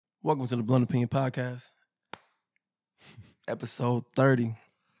Welcome to the Blunt Opinion Podcast, episode 30.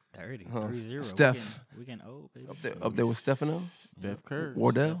 30, Huh, 30. Steph. We getting old, baby. Up there with Stefano. Steph Curry.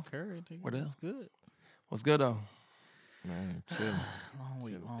 Wardell. Steph Curry, nigga. Wardell. That's good. What's good though? Man, chilling. Long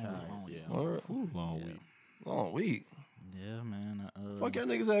week, Chilling long tired, week, long week. yeah. Word. Long Yeah. week. Long week. Yeah, man. Fuck y'all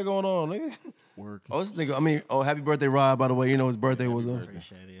niggas had going on, nigga. Working. Oh, this nigga. Happy birthday, Rob. By the way, you know his birthday was happy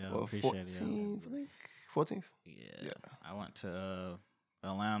Appreciate it, yo. well, Appreciate it, yo. 14th, I think. 14th. Yeah. I went to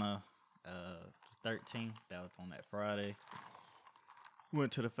Atlanta 13th. That was on that Friday.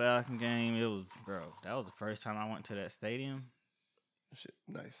 Went to the Falcon game. It was, bro, that was the first time I went to that stadium. Shit,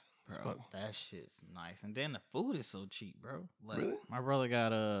 nice. As Bro, fuck. that shit's nice. And then the food is so cheap, bro. Like, Really? my brother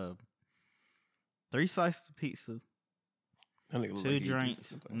got 3 slices of pizza, That nigga look 2 like he eat drinks.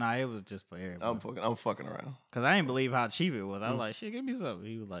 something. Nah, it was just for everybody. I'm fucking around. Cause I didn't believe how cheap it was. I was like, "Shit, give me something."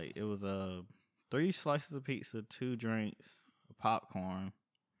 He was like, "It was 3 slices of pizza, 2 drinks, a popcorn."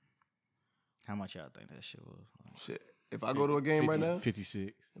 How much y'all think that shit was? Like, Shit. If I go to a game right now,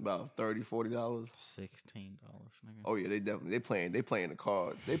 56. about $30, $40. $16, nigga. Oh yeah, they playing the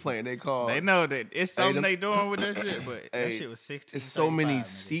cards. They playing their cards. They know that it's Hey, something them- they doing with that shit, but that Hey, shit was 16. It's so many 35, nigga.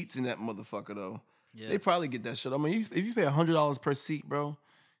 seats in that motherfucker though. Yeah, They probably get that shit. I mean, if you pay $100 per seat, bro,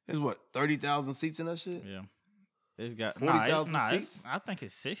 there's what 30,000 seats in that shit. yeah. It's got 40,000 it's- seats? I think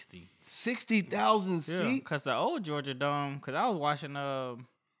it's 60. 60,000 Yeah, seats. cause the old Georgia Dome. Cause I was watching the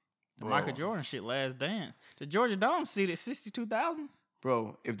Bro. Michael Jordan shit, Last Dance. The Georgia Dome seated 62,000.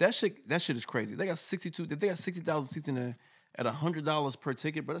 Bro, if that shit is crazy. They got 62. If they got 60,000 seats in there at $100 per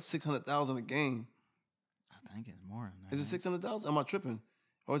ticket, but that's 600,000 a game. I think it's more than that. Is it 600,000? Am I tripping?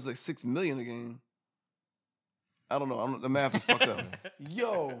 Or is it like 6 million a game? I don't know. The math is fucked up.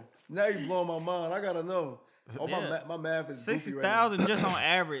 Yo, now you blowing my mind. I gotta know. Oh, Yeah. my math is goofy right now. 60,000 just on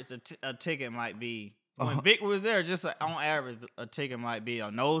average, a ticket might be. When Vic was there, just on average, a ticket might be a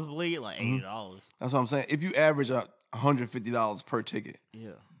nosebleed like $80. That's what I'm saying. If you average out $150 per ticket,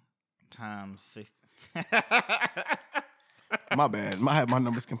 Yeah, times 60. my bad. I had my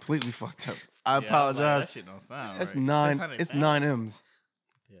numbers completely fucked up. I Yeah, was like, apologize. that shit don't sound That's right. 9. It's 600,000. 9 M's.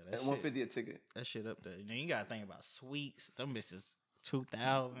 Yeah, At that shit, 150 a ticket. that shit up there. You gotta think about suites. Them bitches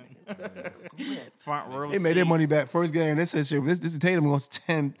 2,000. Front row. They made their seats. money back first game. They said shit. This is Tatum goes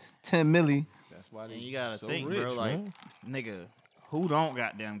 10 milli. That's why they And you gotta so think, rich, bro. Like, man. nigga, who don't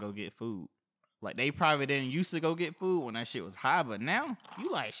goddamn go get food? Like, they probably didn't used to go get food when that shit was high, but now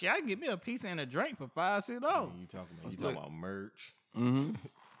you like, shit, I can get me a pizza and a drink for $5, $6. You talking about merch. Mm-hmm.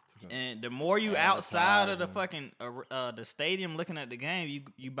 And the more you outside of the fucking the stadium looking at the game,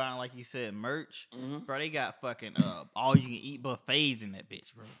 you buying, like you said, merch, bro. They got fucking all you can eat buffets in that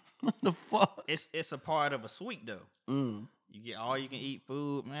bitch, bro. What the fuck? It's a part of a suite though. Mm. You get all you can eat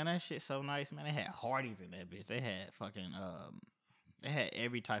food, man. That shit so nice, man. They had Hardee's in that bitch. They had fucking they had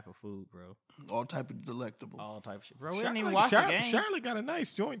every type of food, bro. All type of delectables. All type of shit, bro. We didn't even watch the game. Charlotte got a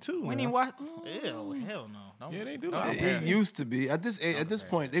nice joint too. We didn't even watch. Ew, hell no. Don't- Yeah, they do. don't It- compare It it. used to be. At this compare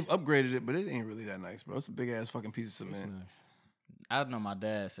point, they've upgraded it, but it ain't really that nice, bro. It's a big ass fucking piece of cement. I know my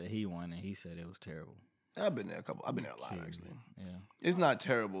dad said he won and he said it was terrible. I've been there a lot actually. Yeah. It's not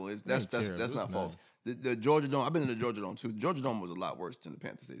terrible. That's ain't terrible. that's not It's false. nice. The Georgia Dome. I've been to the Georgia Dome too. The Georgia Dome was a lot worse than the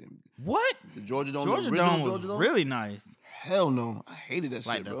Panther Stadium. What? The Georgia Dome, Georgia the original Dome was Georgia Dome. really nice. Hell no, I hated that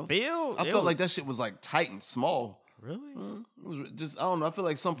Like shit, the bro. field. I it felt was- like that shit was like tight and small. Really? It was just I don't know. I feel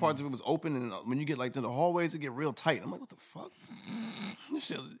like some parts of it was open, and when you get like to the hallways, it get real tight. I'm like, what the fuck? This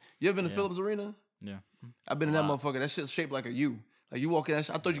shit. You ever been to Yeah. Phillips Arena? Yeah. I've been in that Wow. motherfucker. That shit's shaped like a U. Like you walk in that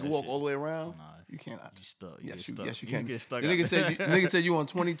shit. I thought you could that walk shit- all the way around. Nah, You cannot. you stuck. Yes, you, get yes, stuck. you can. get stuck. The out nigga said, there. the nigga said you on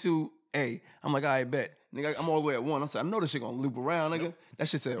 22A. I'm like, I bet. Nigga, I'm all the way at 1. I said, I know this shit gonna loop around, nigga. That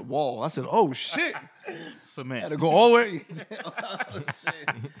shit said wall. I said, oh shit. I Cement. had to go all the way. Oh, shit.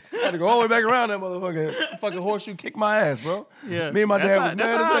 I had to go all the way back around that motherfucker. Fucking horseshoe kick my ass, bro. Yeah. Me and my That's dad how, was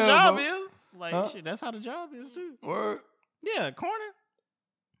that's mad how as our hell, job bro. is. Like Huh? shit, that's how the job is too. Word. Yeah, corner.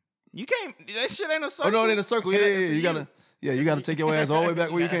 You can't. That shit ain't a Oh circle. no, it ain't a circle. Yeah, yeah, yeah. It's a You U. gotta, you gotta take your ass all the way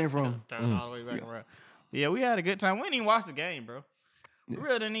back where you came from. Mm. Turn all the way back around. Yeah, we had a good time. We didn't even watch the game, bro. We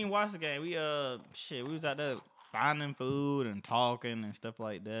really didn't even watch the game. We we was out there finding food and talking and stuff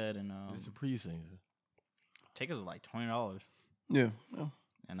like that. And It's a preseason. tickets was like $20. Yeah. Yeah.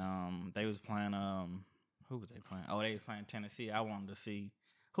 And they was playing who was they playing? Oh, they was playing Tennessee. I wanted to see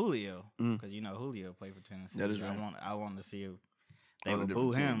Julio because you know Julio played for Tennessee. That is right. I wanted to see if they On a would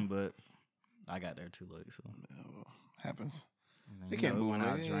different boo him, team. but I got there too late. So Yeah, well, happens. and then, They you can't know, we boo went him.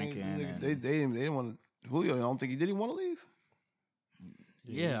 out drinking. and, They didn't want to. Julio, I don't think he did. He want to leave.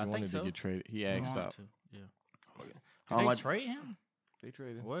 Yeah, I he think wanted so. to get traded. He he asked wanted out. to, Yeah. How Did they much? trade him? They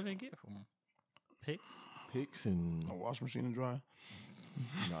traded What did they get for him? Picks? picks and A wash machine and dry.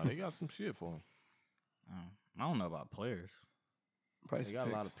 No, they got some shit for him. I don't know about players. Price They got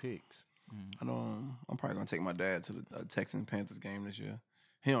a lot of picks. I don't. I'm probably gonna take my dad to the Texans Panthers game this year.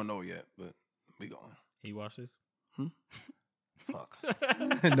 He don't know yet, but we going. He watches. Fuck.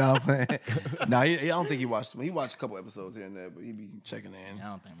 No, man. Nah, I don't think he watched them. He watched a couple episodes here and there, but he be checking in. Yeah, I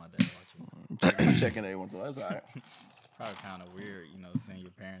don't think my dad watches. Checking every once in a while. That's all right. Probably kind of weird, seeing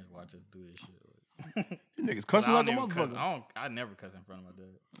your parents watch us do this shit. You niggas cussing like a motherfucker. I never cuss in front of my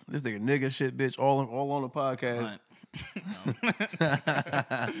dad. This nigga nigga shit, bitch, all on the podcast. Hunt.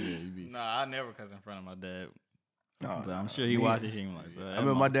 I never cuss in front of my dad. No, But I'm sure he watches him like, bro. I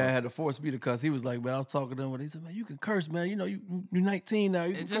remember my dad had to force me to cuss. He was like, man, I was talking to him, and he said, man, you can curse, man. You 19 now.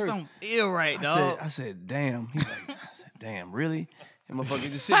 You can It just curse. don't feel right, dog. I said, damn. He's like, I said, damn, really? And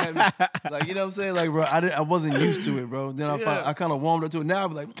motherfucker just shit at me. Like, you know what I'm saying? Like, bro, I wasn't used to it, bro. Then I kind of warmed up to it. Now I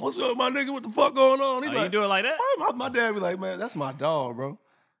be like, what's up, my nigga? What the fuck going on? He Oh, like, you do it like that? my dad be like, man, that's my dog, bro.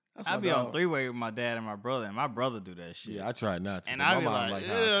 That's my I be dog. on three-way with my dad and my brother, and my brother do that shit. Yeah, I try not to. And but I my be mom like,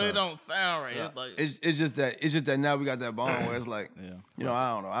 how I it cuss. don't sound right. It's like, It's just that now we got that bond where it's like, yeah.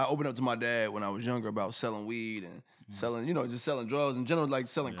 I don't know. I opened up to my dad when I was younger about selling weed and selling, just selling drugs in general, like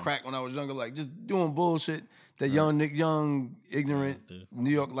selling crack when I was younger, like just doing bullshit, that young, ignorant dude.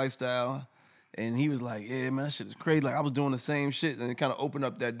 New York lifestyle. And he was like, yeah, man, that shit is crazy. Like, I was doing the same shit. And it kind of opened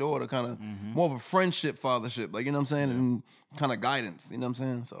up that door to kind of more of a friendship, fathership. Like, you know what I'm saying? And kind of guidance. You know what I'm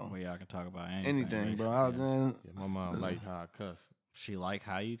saying? So, Well, y'all can talk about anything, bro. basically. Yeah, my mom like how I cuss. She like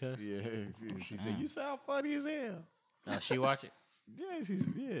how you cuss? Yeah, she said you sound funny as hell. She watch it?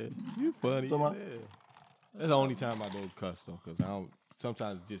 Yeah, you funny So as my- hell. That's the only time I don't cuss though, because I don't.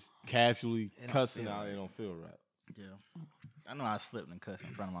 Sometimes just casually cussing out, it don't feel right. Yeah. I know I slipped and cussed in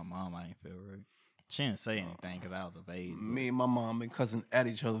front of my mom. I ain't feel right. She didn't say anything because I was of age. but- me and my mom been cussing at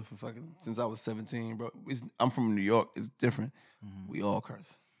each other for fucking since I was 17, bro. I'm from New York. It's different. We all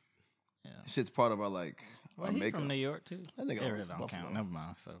curse. Yeah. Shit's part of our, like, Well, our he makeup. from New York too. That nigga It always really don't Buffalo. count. Never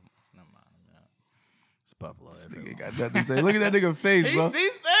mind. So never mind. Yeah. It's Buffalo. This everywhere. nigga got nothing to say. Look at that nigga face, He bro. said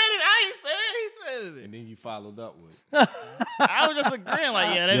it. I ain't said it. He said And it. then you followed up with it. I was just agreeing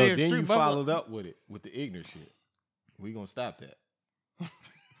like, yeah, that Yo, is then true. you Buffalo. followed up with it with the ignorant shit. We gonna stop that.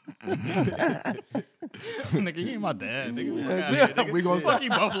 Nigga, you ain't my dad, nigga. Fuck Yeah, outta here, nigga. we gonna Fuck stop. you,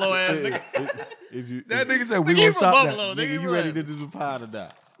 Buffalo ass nigga. That nigga said we Nigga, gonna you from stop Buffalo, that. nigga. Nigga, you ready to do the pod or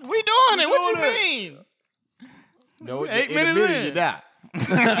not? We doing it. What you doing it. mean? No, 8 in a minutes minute in. you're not.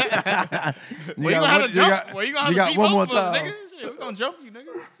 You Well, you got gonna have one- to jump. got- Well, you gonna have you to got beat one both more of us, time. nigga. Shit, we gonna jump you, nigga.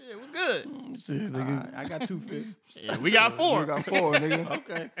 Shit, what's good? Shit, nigga. I got 250. Shit, we got four. You got 4, nigga.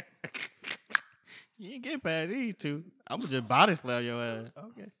 Okay. You ain't getting past these two. I'ma just body slam your ass.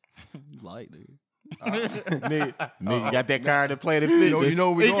 Okay. You light, dude. Nigga got that card to Planet Fitness. You know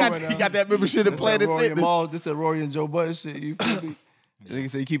where we he going got, right now. He got that membership to This that Planet Rory and Fitness. Maul, this that Rory and Joe Budden shit. You feel me? The nigga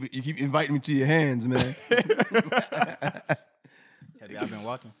say you keep inviting me to your hands, man. Have y'all been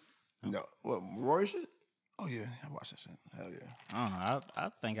watching? No, what Rory shit? Oh yeah, I watched that shit. Hell yeah. I don't know. I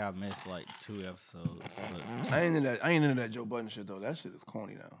think I missed like 2 episodes. But I ain't into that Joe Budden shit though. That shit is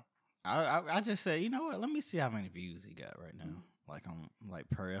corny now. I just said, you know what? Let me see how many views he got right now. Like on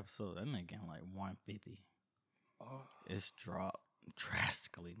per episode. That nigga getting like 150. It's dropped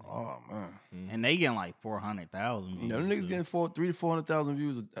drastically. Nigga. Oh man. And they getting like 400,000 views. You know, the niggas too. getting 300,000 to 400,000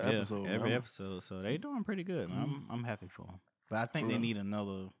 views an Yeah, episode. every man. episode. So they doing pretty good, man. I'm happy for them. But I think For they real. need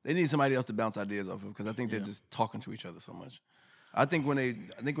another. They need somebody else to bounce ideas off of because I think they're just talking to each other so much. I think when they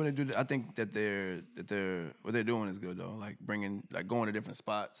do that, I think that what they're doing is good though. Like going to different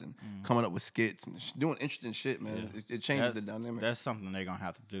spots and coming up with skits and doing interesting shit, man. Yeah. It changes the dynamic. That's something they're gonna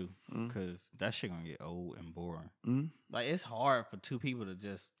have to do because that shit gonna get old and boring. Like it's hard for 2 people to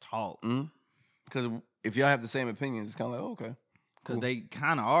just talk Because if y'all have the same opinions, it's kind of like okay, because they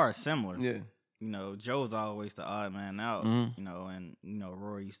kind of are similar. yeah. You know, Joe's always the odd man out. You know, and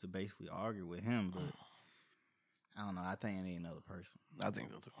Rory used to basically argue with him, but I don't know. I think they need another person. I think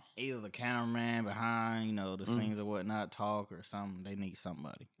so too. Either the cameraman behind, the scenes or whatnot, talk or something. They need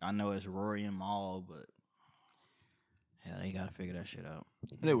somebody. I know it's Rory and Maul, but yeah, they gotta figure that shit out.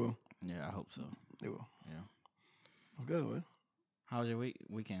 They will. Yeah, I hope so. They will. Yeah. It's good, man. How was your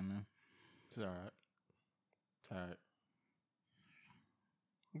weekend, man? It's all right. Tired.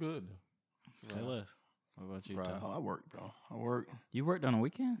 Good. Say less. What about you, Right. Ty? Oh, I worked, bro. I worked. You worked on a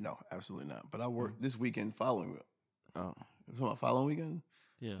weekend? No, absolutely not. But I worked this weekend following it. Oh, It was my following weekend.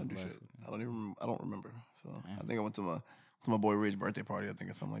 yeah. I do last shit. weekend. I don't remember. So Yeah. I think I went to my boy Ridge's birthday party. I think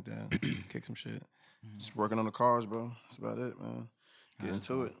or something like that. Kick some shit. Just working on the cars, bro. That's about it, man. Get That's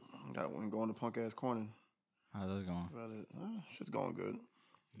into it. Got one going to punk ass corner. How's that going? That's about it. Shit's going good.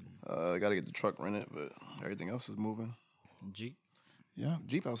 I got to get the truck rented, but everything else is moving. Jeep? Yeah,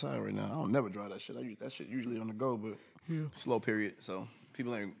 Jeep outside right now. I don't never drive that shit. I use that shit usually on the go, but slow period. So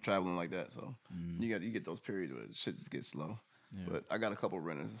people ain't traveling like that. So you get those periods where shit just gets slow. Yeah. But I got a couple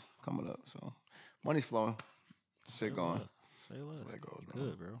renters coming up, so money's flowing. Shit going. Say less. That's the way it goes, bro.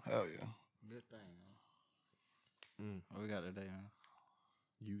 Good, bro. Hell yeah. Good thing, man. What we got today, man?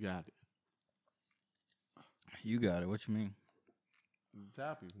 You got it. You got it. What you mean? The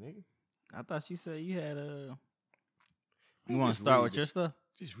topics, nigga. I thought you said you had a. You You want just to start read with it. your stuff?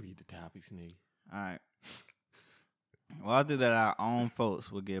 Just read the topics, nigga. All right. Well, I think that our own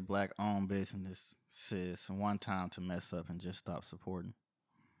folks will give black-owned businesses one time to mess up and just stop supporting.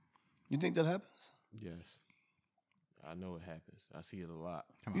 You think that happens? Yes. I know it happens. I see it a lot.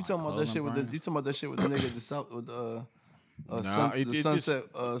 Come You on, talking about that clothing shit with the? brands? You talking about that shit with the nigga at the south with Nah, it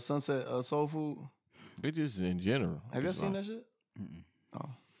just- Sunset Soul Food? It's just in general. Have you It's seen like, that shit? Mm-mm. Oh,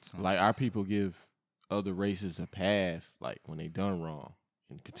 Like our people give other races a pass, like when they done wrong,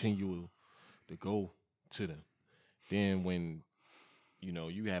 and continue to go to them. Then when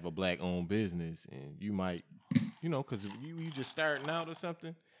you have a black-owned business, and you might, because you just starting out or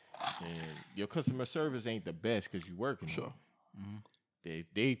something, and your customer service ain't the best because you working. sure.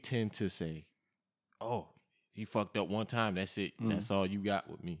 They tend to say, "Oh, he fucked up one time. That's it. That's all you got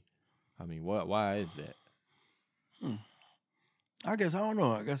with me." I mean, why is that? I guess I don't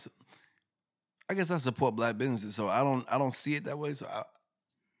know. I guess I support black businesses, so I don't see it that way. So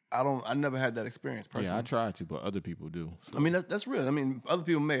I never had that experience personally. Yeah, I try to, but other people do. I mean that's real. I mean other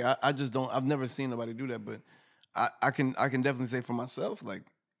people may. I just don't. I've never seen nobody do that, but I can definitely say for myself, like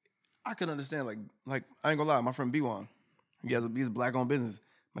I can understand. Like I ain't gonna lie, my friend B1, he's a black owned business.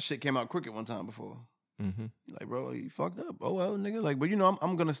 My shit came out crooked one time before. Mm-hmm. Like bro, you fucked up. Oh well, nigga. Like, but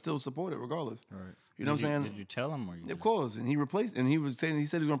I'm gonna still support it regardless. Right. You know what I'm saying? Did you tell him or you? Of course, and he said he was saying he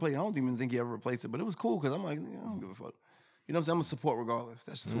was gonna play. I don't even think he ever replaced it, but it was cool because I'm like, I don't give a fuck. You know what I'm saying? I'm gonna support regardless.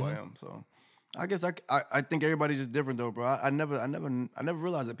 That's just who I am. So, I guess I think everybody's just different though, bro. I never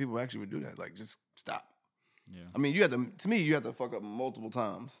realized that people actually would do that. Like, just stop. Yeah. I mean, you have to fuck up multiple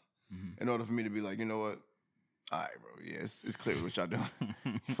times in order for me to be like, you know what? All right, bro. Yeah, it's clear what y'all doing.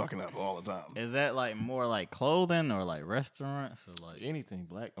 You fucking up all the time. Is that like more like clothing or like restaurants or like? Anything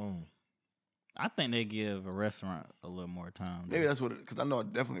black-owned. I think they give a restaurant a little more time. Maybe that's what because I know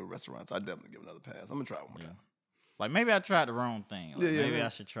definitely with restaurants, I definitely give another pass. I'm gonna try one more time. Like maybe I tried the wrong thing. Like Yeah, maybe yeah. I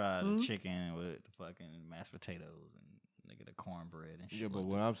should try the chicken with the fucking mashed potatoes and nigga the cornbread and shit. Yeah, but like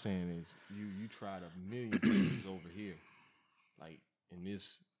what that. I'm saying is you tried a million places over here, like in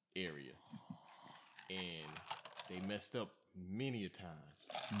this area, and they messed up many a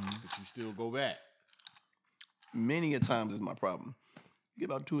times, but you still go back. Many a times is my problem. You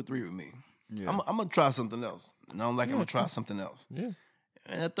get about 2 or 3 with me. Yeah. I'm gonna try something else. And I don't like it, I'm gonna try something else. Yeah,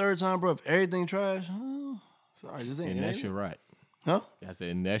 And that third time, bro, if everything trash, sorry, just ain't. and that's your right. Huh? I said,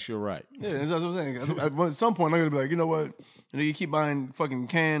 and that's your right. Yeah, that's what I'm saying. At some point, I'm gonna be like, you know what? You keep buying fucking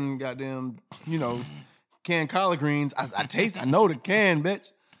canned goddamn, canned collard greens. I taste. I know the can,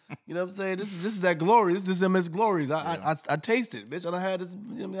 bitch. You know what I'm saying? This is that glory. This is MS Glories. I taste it, bitch. I done had this. You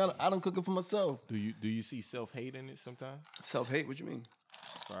know what I mean? I don't cook it for myself. Do you see self-hate in it sometimes? Self-hate? What you mean?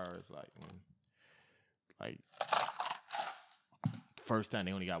 As far as like the first time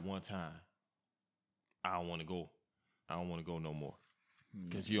they only got one time. I don't want to go. I don't want to go no more.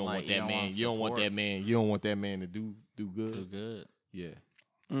 Because you don't Like, want that you don't man. wanna You don't want support. that man. You don't want that man to do good. Do good. Yeah.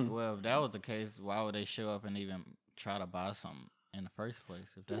 Well, if that was the case, why would they show up and even try to buy something in the first place?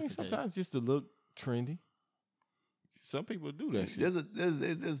 If I that's mean, the case. sometimes just to look trendy. Some people do that shit.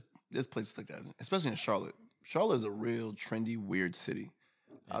 There's places like that, especially in Charlotte. Charlotte is a real trendy, weird city.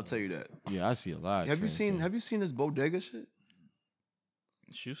 I'll tell you that. Yeah, I see a lot. Have you seen this bodega shit?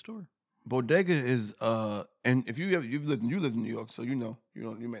 Shoe store? Bodega is and if you live in New York, so you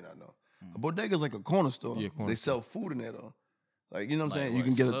may not know. A bodega is like a corner store. Yeah, corner they sell food in there though. Like, you know what I'm Like saying? You what,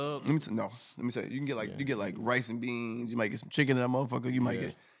 can get sub? let me say you can get like rice and beans. You might get some chicken in that motherfucker. You might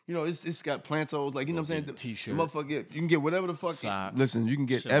get it's got plantos. Like, you know what I'm saying? T-shirt. The motherfucker, you can get whatever the fuck. Socks. Listen, you can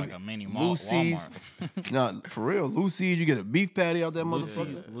get Shit like a mini Lucy's. Walmart. Nah, for real, Lucy's. You get a beef patty out that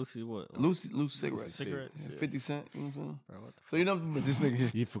motherfucker. Lucy what? Lucy cigarettes. Cigarettes? Yeah, 50 cents. You know what I'm saying? Bro, what the So you know this nigga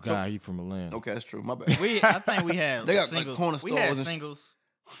here. You forgot he from Atlanta. Okay, that's true. My bad. I think we had They got, like, singles. corner we had stores and singles.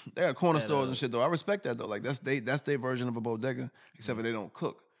 They got corner That, stores and shit though. I respect that though. Like that's their version of a bodega, except for they don't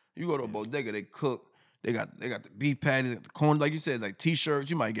cook. You go to a bodega, they cook. They got the beef patties, the corn, like you said, like t-shirts.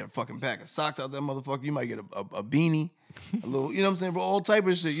 You might get a fucking pack of socks out that motherfucker. You might get a beanie, a little, you know what I'm saying, bro? All type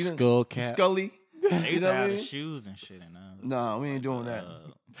of shit. You know, Skull cap. Scully. They You used know to what I have the mean? shoes and shit in there. Nah, we ain't doing that.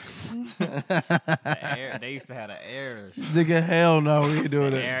 They used to have the Airs. Nigga, hell no, we ain't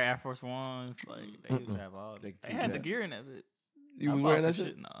doing The that. Air Force Ones. Like, they used to have all. They keep had the that. gear in it. You I was bought wearing some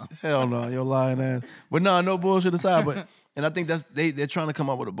that shit? No. Hell no, you're lying ass. But no bullshit aside. But and I think they're trying to come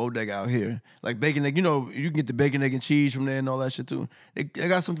up with a bodega out here, like bacon egg. You know, you can get the bacon egg and cheese from there and all that shit too. They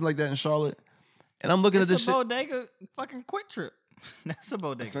got something like that in Charlotte. And I'm looking It's at this a shit. bodega fucking Quick Trip. That's a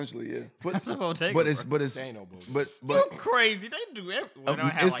bodega. Essentially, yeah. That's a bodega. But it's bro. They ain't no bodega. You but crazy. They do everything. Well, they don't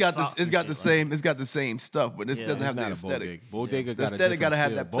have, it's like, got sauce it's and got the shit, right? same it's got the same stuff, but it Yeah. doesn't It's have the not a aesthetic. bodega. Bodega The got a aesthetic gotta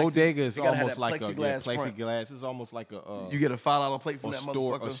have different that feel. plexi- Bodega is it gotta have almost that like a plexiglass front. plexiglass. It's almost like a You get a $5 plate from that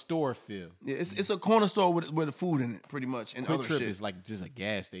store motherfucker. a store feel. Yeah, it's a corner store with the food in it, pretty much, and Quick other Trip shit. is like just a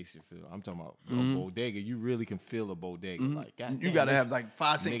gas station feel. I'm talking about a bodega. You really can feel a bodega. Like You gotta have like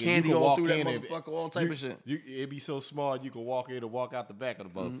 5-cent nigga, you candy can all walk through that in and- motherfucker, all type of shit. It be so small you can walk in and walk out the back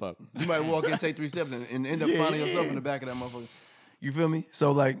of the motherfucker. You might walk in, take 3 steps, and end up Yeah, finding yourself yeah. in the back of that motherfucker. You feel me?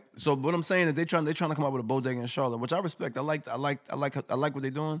 So what I'm saying is they trying to come up with a bodega in Charlotte, which I respect. I like what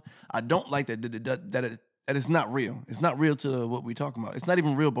they're doing. I don't like that it's not real. It's not real to what we talking about. It's not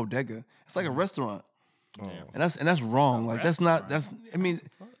even real bodega. It's like a restaurant, and that's wrong. Like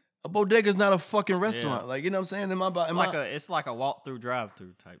a bodega is not a fucking restaurant. Yeah. Like, you know what I'm saying? It's like a walk through, drive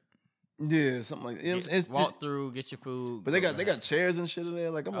through type. Yeah, something like that. You know what I'm saying? It's Walk just, through, get your food. but go they back. got chairs and shit in there.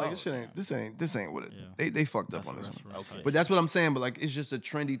 Like I'm like, Oh, this ain't what it. Yeah. They fucked up That's on a this one. restaurant type. But that's what I'm saying. But like, it's just a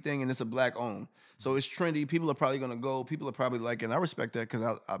trendy thing, and it's a black owned, so it's trendy. People are probably gonna go. People are probably like, and I respect that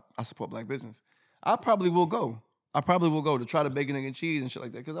because I support black business. I probably will go. To try the bacon egg and cheese and shit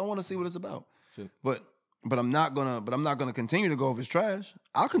like that because I want to see what it's about. So- But I'm not gonna continue to go if it's trash.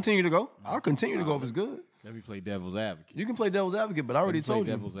 I'll continue to go. I'll continue to go if it's good. Let me play devil's advocate. You can play devil's advocate, but I already Let me told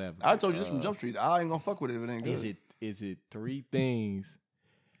play you. devil's advocate. I told you this from Jump Street. I ain't gonna fuck with it if it ain't good. Is it 3 things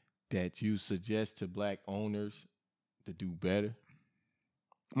that you suggest to black owners to do better?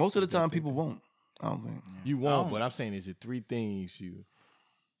 Most of the time, people won't. I don't think. You won't, but I'm saying is it 3 things you?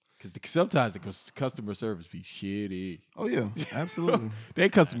 Because sometimes the customer service be shitty. Oh yeah, absolutely. They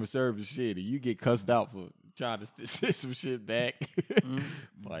customer service shitty. You get cussed out for trying to send some shit back.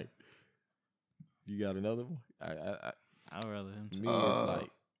 Like, you got another one? I'd rather him. Me, it's like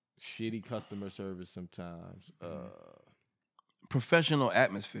shitty customer service sometimes. Professional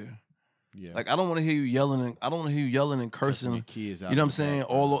atmosphere. Yeah. Like I don't want to hear you yelling. I don't want to hear you yelling and cursing. Your kids out You know what I'm the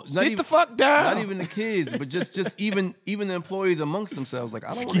saying? back. Not the fuck down. Not even the kids, but just even the employees amongst themselves. Like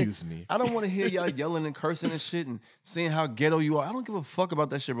I don't Excuse me. I don't want to hear y'all yelling and cursing and shit and saying how ghetto you are. I don't give a fuck about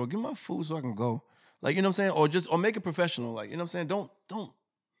that shit, bro. Give me my food so I can go. Like, you know what I'm saying? Or make it professional. Like, you know what I'm saying?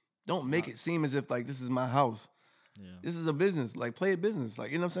 Don't make it seem as if like this is my house. Yeah. This is a business. Like, play a business.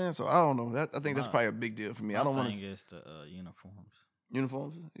 Like, you know what I'm saying? So I don't know. I think that's probably a big deal for me. I don't want think to it's the uniforms.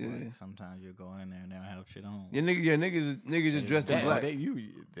 uniforms. Yeah. Like, sometimes you go in there and they don't have shit on. Niggas just dressed in That, black.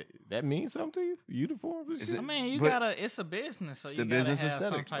 that means something to you? Uniforms and Is shit? it- I mean, but it's a business, so it's you the gotta business have some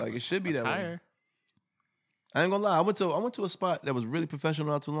aesthetic. type Like, of it should be that way. attire. I ain't gonna lie. I went to a spot that was really professional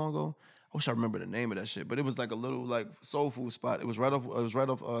not too long ago. I wish I remember the name of that shit, but it was like a little like soul food spot. It was right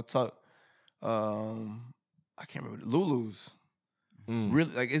off Tuck. I can't remember Lulu's.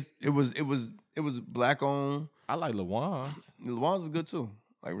 Really, like it was black owned. I like Lawan's. Luan's is good too.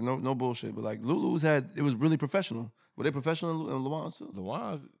 Like no bullshit, but like Lulu's it was really professional. Were they professional in Luan's too?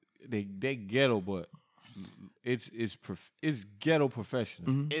 Lawan's, they ghetto, but it's ghetto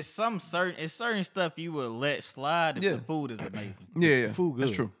professional. It's certain stuff you will let slide if Yeah. the food is amazing. Yeah, Food good.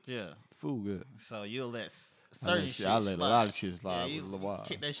 That's true. Yeah, Food good. so you'll let certain shit I let slide. a lot of shit slide Yeah, with you Lawan's.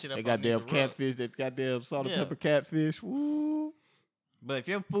 kick that shit up They on goddamn nigga rug. catfish, that goddamn salt and Yeah. pepper catfish. Woo. But if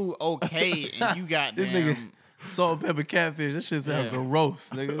your food okay and you got This nigga salt and pepper catfish. That shit sound Yeah. gross,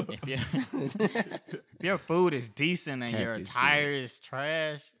 nigga. if your food is decent and your Catfish attire is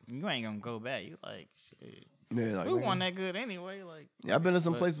trash, you ain't gonna go back. You like shit. Yeah, like, Food nigga. wasn't that good anyway. Like Yeah, I've been to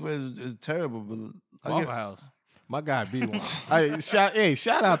some But- places where it's terrible, but I Waffle get, House. My guy B1.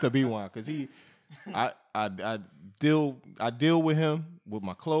 Shout out to B1 because I deal with him with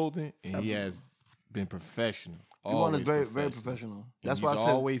my clothing and he has been professional. you want is Always very very professional. That's And why I he's said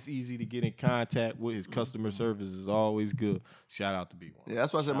always easy to get in contact with. His customer service is always good. Shout out to B1. Yeah,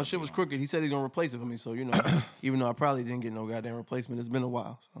 that's why I said my shit was crooked. He said he's gonna replace it for me. So you know, even though I probably didn't get no goddamn replacement, it's been a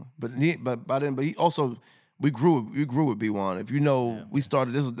while. So, but he also we grew with B1. If you know, we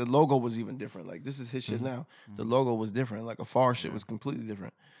started this. The logo was even different. Like this is his shit now. The logo was different. Like a far shit was completely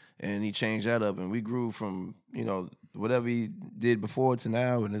different, and he changed that up. And we grew from whatever he did before to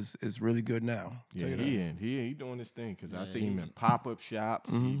now, and it's really good now. Yeah, Tell you that. he doing this thing because I see him in pop up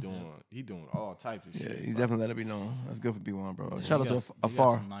shops. He doing all types of Yeah, shit. he's definitely let it be known. That's good for B1, bro. He Shout out got- to he got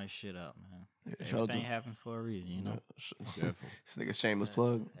Afar. some nice shit out, man. Yeah, shout out Everything to happens for a reason, you know. Definitely. this nigga shameless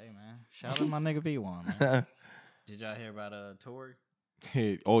plug. Hey man, shout out to my nigga B1, man. Did y'all hear about Tory?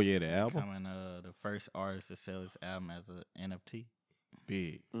 Oh yeah, the album Becoming the first artist to sell his album as an NFT.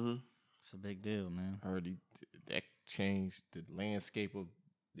 big. Mm-hmm. It's a big deal, man. I heard that changed the landscape of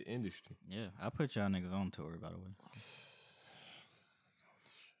the industry. Yeah, I put y'all niggas on tour, by the way.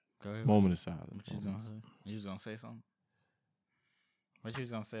 Go ahead. Moment of silence. What you was gonna say? You was gonna say something? What you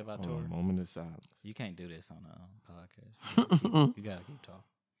was gonna say about Hold tour? on, moment of silence. You can't do this on a podcast. You gotta keep talking.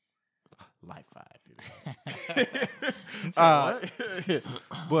 Life 5 did it.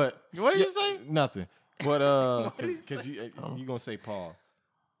 But What did you say? nothing. But What did he because you gonna say Paul.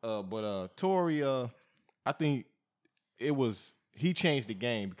 But Tory, I think he changed the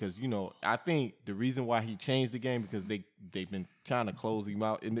game because I think the reason why he changed the game because they've been trying to close him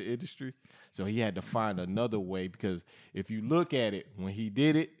out in the industry, so he had to find another way. Because if you look at it, when he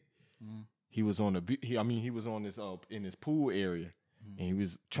did it, he was on he was on this in this pool area, and he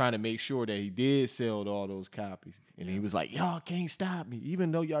was trying to make sure that he did sell all those copies, and he was like, "Y'all can't stop me,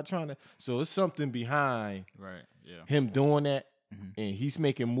 even though y'all trying to." So it's something behind Right. Yeah. him doing that, and he's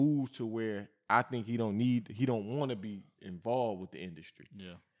making moves to where I think he don't want to be involved with the industry.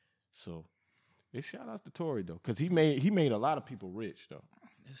 Yeah. So, it's shout out to Tory though, because he made a lot of people rich though.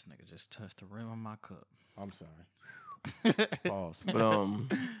 This nigga just touched the rim of my cup. I'm sorry. Pause. But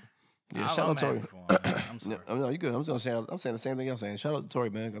yeah, shout out to Tory. I'm sorry. No, you good. I'm saying the same thing y'all saying. Shout out to Tory,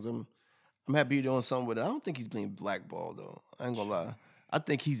 man, because I'm happy you're doing something with it. I don't think he's being blackballed though. I ain't gonna lie. I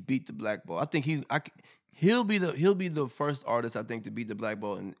think he's beat the blackball. I think he'll be the first artist I think to beat the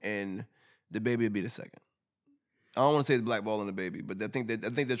blackball, and the Baby will be the second. I don't want to say the blackball and the Baby, but I think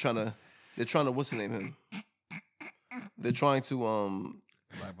they're trying to what's the name him? They're trying to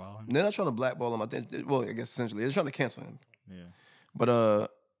Blackball. they're not trying to blackball him. I think I guess essentially they're trying to cancel him. Yeah. But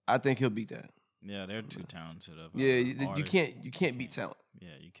I think he'll beat that. Yeah, they're too talented. Yeah, you artists. can't beat talent. Yeah,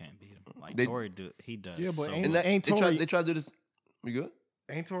 you can't beat him. Like They- Tory he does. Yeah, but so ain't- And that, Ain't they Tory- try to do this. You good?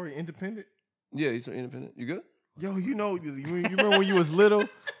 Ain't Tory independent? Yeah, he's independent. You good? Yo, you remember when you was little?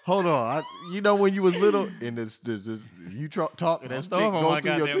 Hold on, when you was little and you talk and that stick Throw up on go my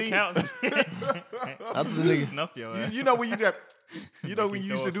through your goddamn teeth. couch. After the nigga, Snuff your ass. You know when you that, when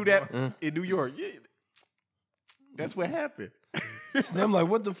you used to do that more. in New York. Yeah, that's what happened. I'm like,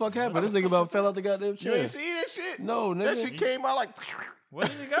 what the fuck happened? This nigga about fell out the goddamn You chair. ain't see that shit? No, That nigga. shit came out like. Where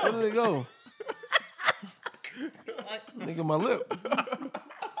did it Where go? did it go? Nigga, my lip.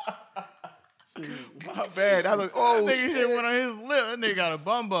 My bad. I was oh That nigga shit shit. went on his lip. That nigga got a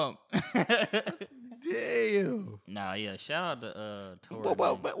bump. Damn. Nah, yeah. Shout out to Tory.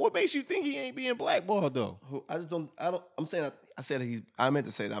 But what makes you think he ain't being blackballed though? I just don't. I'm saying. I said he's. I meant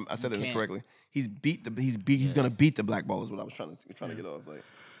to say that. I said it can't. incorrectly. He's gonna beat the black ball. Is what I was trying to get off. Like,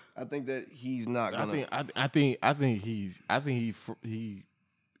 I think that he's not gonna. I think he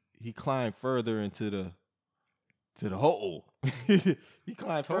climbed further into the hole. He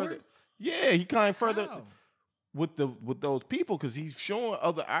climbed Tory? further. Yeah, he climbed further How? with those people because he's showing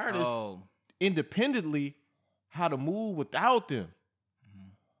other artists Oh, independently how to move without them.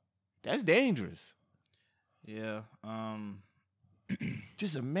 That's dangerous. yeah.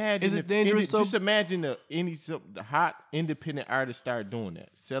 Just imagine. Is it dangerous, though? Just imagine the hot independent artists start doing that,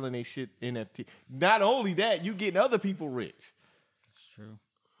 selling their shit NFT. Not only that, you getting other people rich. It's true.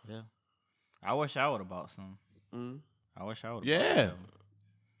 Yeah. I wish I would have bought some. Mm. I wish I would have. Yeah.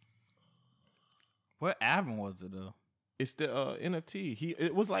 What album was it though? It's the NFT.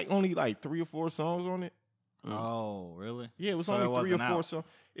 It was only 3 or 4 songs on it. Oh, really? Yeah, it was So only it 3 or wasn't 4 out. songs.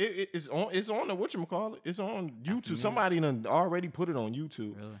 It's on the whatchamacallit. It's on YouTube. Somebody done already put it on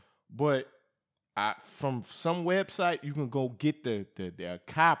YouTube. Really? But from some website, you can go get the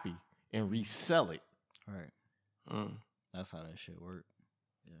copy and resell it. Right. Mm. That's how that shit work.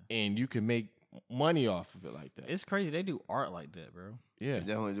 And you can make money off of it like that. It's crazy. They do art like that, bro. Yeah. They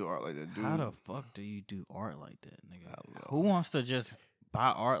definitely do art like that, dude. How the fuck do you do art like that, nigga? I don't know. Who wants to just buy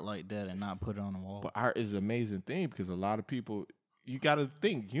art like that and not put it on the wall? But art is an amazing thing because a lot of people, you got to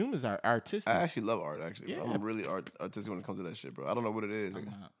think, humans are artistic. I actually love art. Actually, bro. Yeah. I'm really artistic when it comes to that shit, bro. I don't know what it is. I'm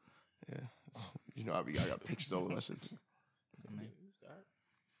Like, not. yeah, you know, I got pictures all of my shit. I mean,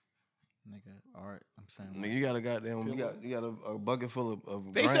 nigga, art. I'm saying. Nigga, you got a goddamn, you got a bucket full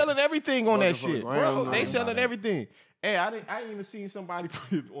of They grind. selling everything on that Bucket full of shit, grams, bro. bro. They About selling it. everything. Hey, I ain't even seen somebody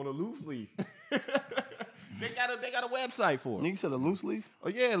put it on a loose leaf. They got a website for it. Nigga said a loose leaf. Oh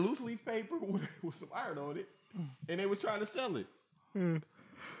yeah, loose leaf paper with some art on it, and they was trying to sell it. No,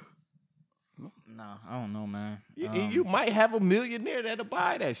 I don't know, man. And you might have a millionaire that'll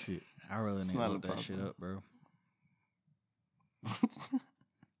buy that shit. I really need to not a look that shit problem. up, bro.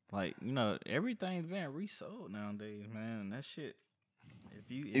 Like, everything's being resold nowadays, man. And that shit.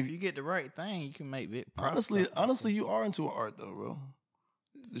 If you get the right thing, you can make big profits. Honestly, you are into art though, bro.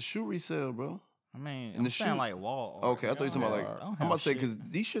 the shoe resale, bro. I mean, And I'm the saying shoe- like wall art. Okay, I thought you were talking about Y'all like. don't I'm have about to say shit. because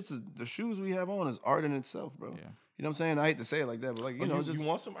these shits is the shoes we have on is art in itself, bro. Yeah. You know what I'm saying? I hate to say it like that, but like you know, just you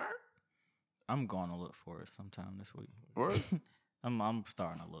want some art? I'm going to look for it sometime this week. word. I'm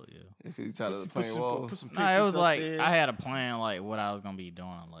starting to look, yeah. If you tired of the Put plain some- walls. put some No, it pictures was up like there. I had a plan, like what I was gonna be doing.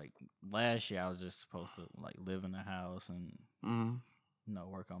 Like last year, I was just supposed to like live in the house and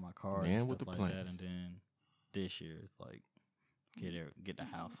work on my car Man and with stuff the like plan. that. And then this year, it's like get the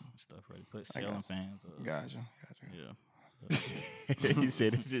house and stuff ready, put I got ceiling fans up. Gotcha. Yeah, He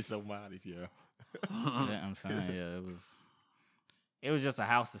said it's just so modest, yeah. I'm saying, yeah, it was just a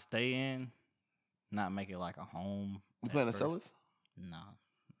house to stay in, not make it like a home. You at plan to first. sell this? No,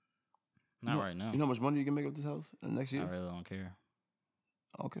 You not know- right now. You know how much money you can make with this house in the next I year? really don't care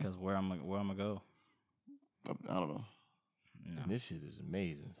Okay. because where I'm gonna go. I don't know. No, And this shit is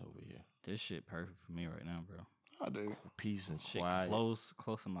amazing over here. this shit perfect for me right now, bro. I do. Peace and Shit quiet. close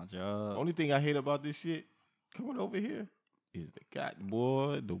to my job. Only thing I hate about this shit coming over here is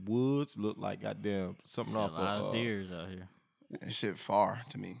the woods look like goddamn something Shit, off a lot of of deers out here. That shit far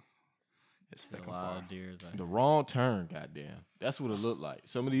to me. It's Shit, a fucking lot far. of deers out the here. wrong turn, goddamn. That's what it looked like.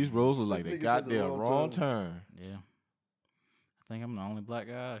 Some of these roads look like This they nigga said the goddamn wrong wrong turn. turn. Yeah, I think I'm the only black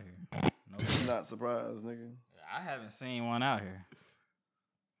guy out here. I'm not surprised, nigga. I haven't seen one out here.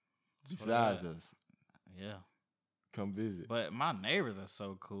 Besides us, Yeah, come visit. but my neighbors are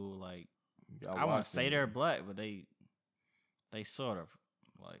so cool. Like Y'all I wouldn't watch say them. they're black, but they sort of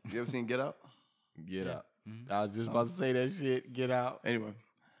like. You ever seen Get Out? Get Yeah. out. Mhm. I was just about to say that shit. Get out. Anyway,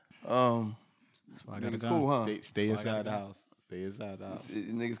 That's why I gotta niggas go. cool, huh? Stay That's why I inside the gotta go. house. Stay inside the house.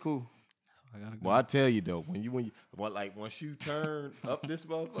 Niggas cool. That's why I gotta go. Well, I tell you though, when you once you turn up this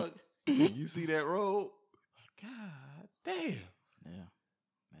motherfucker, and you see that road, God damn. Yeah,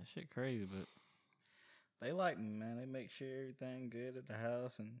 that shit crazy, but they like me, man. They make sure everything good at the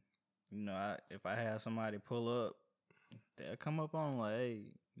house, and if I have somebody pull up, they'll come up on like, hey,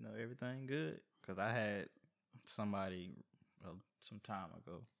 everything good, because I had somebody some time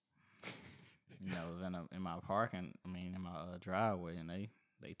ago, was in my parking, in my driveway, and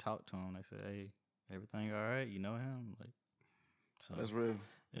they talked to him. They said, hey, everything all right? You know him? Like, so That's real.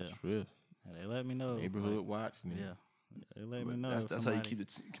 yeah, That's real. and they let me know. Neighborhood like, watch. Nigga. yeah, they let me But know. that's if how you somebody- keep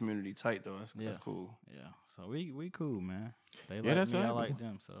the community tight, though. That's Yeah. cool. Yeah, so we cool, man. They Yeah, like that's me, I all right. like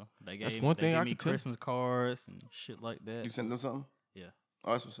them. So they That's gave one they thing give I me can tell- Christmas cards and shit like that. You sent them something? Yeah.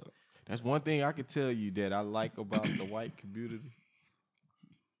 Oh, that's what's up. That's one thing I can tell you that I like about the white community.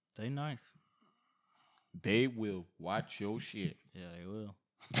 They nice. They will watch your shit. Yeah, they will.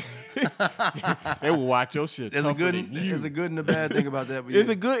 They will watch your shit. There's a good, comforting you. there's a good and a bad thing about that. But It's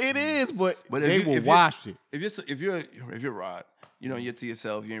yeah. a good. It is, but But they if will you're- watch it. If you're Rod, you're to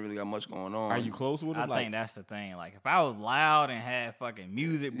yourself. You ain't really got much going on. Are you close with I it? Like, think that's the thing. Like if I was loud and had fucking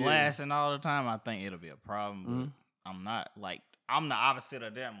music Yeah. blasting all the time, I think it'll be a problem. But Mhm. I'm not. Like I'm the opposite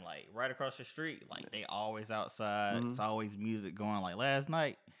of them. Like right across the street, like they always outside. Mhm. It's always music going. Like last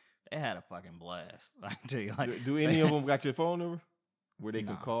night, they had a fucking blast. I can tell you. Like, do any of them got your phone number where they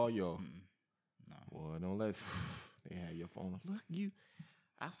can Nah. call you? Mm-mm. No. Boy, don't let they have your phone. Look,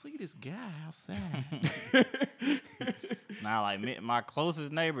 I see this guy outside. Now, like my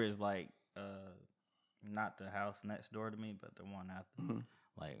closest neighbor is like not the house next door to me, but the one after. Mhm.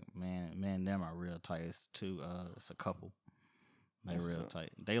 Like man and them are real tight. It's two. It's a couple. They That's real what's up.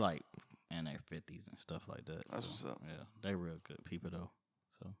 tight. They like in their 50s and stuff like that. That's so, what's up. Yeah, they real good people though.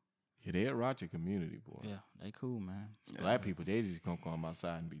 So Yeah, they're rock your community, boy. yeah, they cool, man. Black people, they just gonna come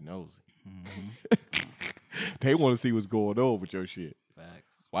outside and be nosy. Mhm. They want to see what's going on with your shit.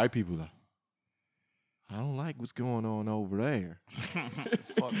 Facts. White people are, I don't like what's going on over there.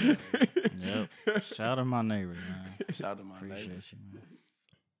 Fuck that. Yep. Shout out to my neighbor, man. Shout out to my Appreciate neighbor. you, man.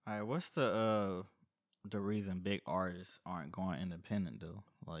 All right, what's the reason big artists aren't going independent though?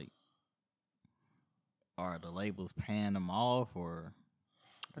 Like, are the labels paying them off, or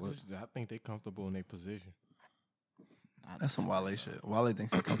what? I think they comfortable in their position. That's some Wale shit. Wale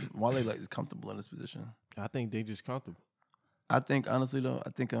thinks he's comfortable. Wale is comfortable in this position. I think they just comfortable. I think honestly though,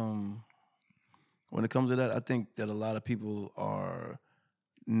 when it comes to that, I think that a lot of people are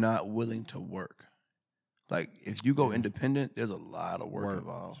not willing to work. Like if you go Yeah. independent, there's a lot of work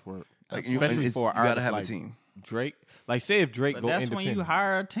involved. It's work. Like Especially for you gotta artists have like a team. Drake. Like, say if Drake But go that's when independent. you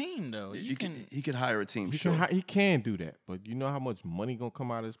hire a team, though. You He can, he could hire a team. he, Sure. he can do that, but you know how much money gonna come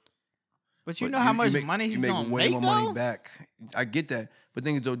out of his. but you But know how much make- money he's you make gonna way make, more though? money back. I get that, but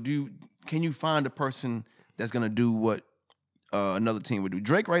thing is though, can you find a person that's gonna do what another team would do?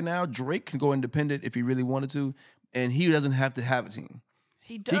 Drake right now, Drake can go independent if he really wanted to, and he doesn't have to have a team.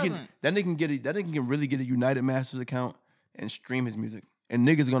 He He doesn't. can that nigga can really get a United Masters account and stream his music and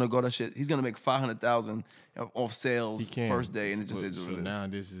niggas gonna go that shit. He's gonna make 500,000 off sales He can. first day, and it just But- is what so it is. now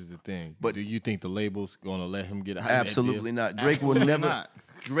this is the thing. But- But do you think the label's gonna let him get out? Absolutely not. Drake will Absolutely never. not.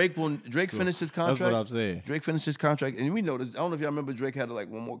 Drake finished his contract. That's what I'm saying. Drake finished his contract, and we know this. I don't know if y'all remember Drake had like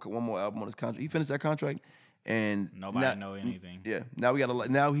one more album on his contract. He finished that contract, and Nobody know anything. Yeah, now we got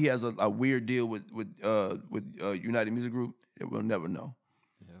now he has a weird deal with United Music Group that we'll never know.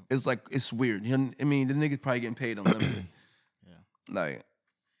 Yeah. It's like it's weird. I mean, the nigga's probably getting paid unlimited. Yeah. Like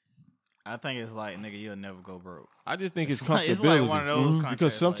I think it's like, nigga, you'll never go broke. I just think it's It's like- comfortability. it's like one of those Because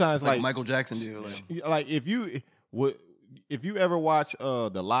contracts, sometimes like like Michael Jackson deal. Like, if you ever watch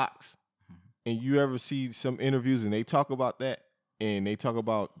The Locks and you ever see some interviews and they talk about that and they talk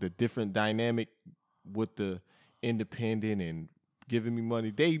about the different dynamic with the independent and giving me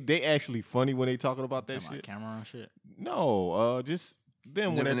money, they actually funny when they talking about that Talking about shit. Cameron shit. No, just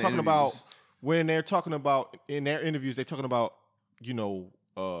them when Them in they're the talking interviews. about in their interviews they're talking about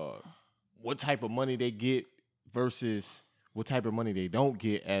what type of money they get versus what type of money they don't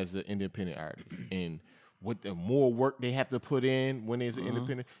get as an independent artist and what the more work they have to put in when there's an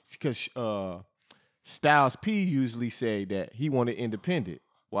independent, because Styles P usually say that he wanted independent.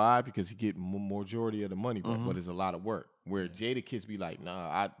 Why? Because he get majority of the money, but it's a lot of work. Where Jada Kids be like,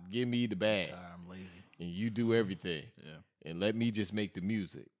 nah, give me the bag I'm lazy. and you do everything Yeah. and let me just make the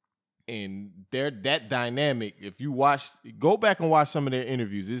music. And that dynamic, if you go back and watch some of their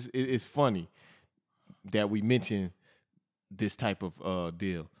interviews, it's funny that we mention this type of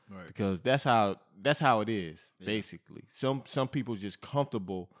deal. Right. Because that's how it is, basically. Some people just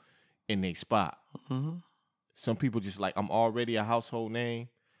comfortable in their spot. Some people just like, I'm already a household name.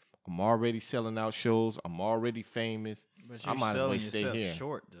 I'm already selling out shows. I'm already famous. But I you're might as well selling stay yourself here.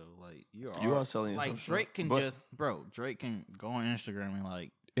 short though. Like You are selling like yourself Drake short. can But- Drake can go on Instagram and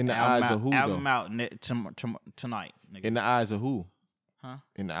like In the album eyes out, of who, album though? out tonight. Nigga. In the eyes of who? Huh?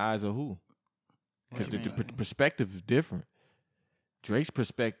 In the eyes of who? Because What you the mean? perspective is different. Drake's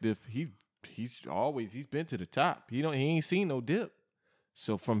perspective, he's been to the top. He ain't seen no dip.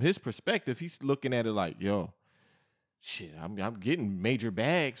 So from his perspective, he's looking at it like, yo, shit, I'm getting major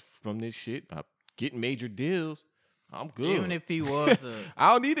bags from this shit. I'm getting major deals. I'm good. Even if he was to,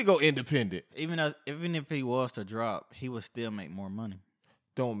 I don't need to go independent. even if he was to drop, he would still make more money.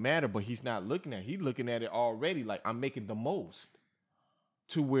 Don't matter, but he's not looking at it. He's looking at it already like I'm making the most.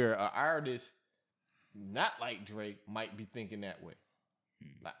 To where an artist not like Drake might be thinking that way.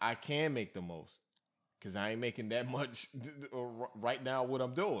 Like I can make the most because I ain't making that much right now what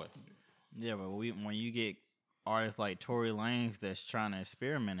I'm doing. Yeah, but when you get artists like Tory Lanez that's trying to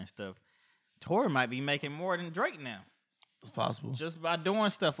experiment and stuff, Tory might be making more than Drake now it's possible. just by doing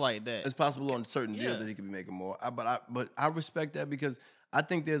stuff like that. It's possible on certain deals Yeah. that he could be making more. But I respect that because I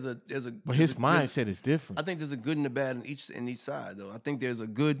think there's a. But his mindset is different. I think there's a good and a bad in each side though. I think there's a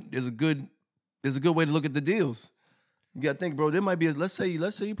good way to look at the deals. You gotta think, bro. There might be let's say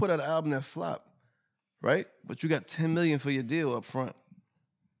you put out an album that flop, right? But you got $10 million for your deal up front.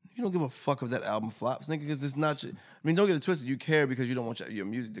 You don't give a fuck if that album flops, nigga, because it's not your. I mean, don't get it twisted. You care because you don't want your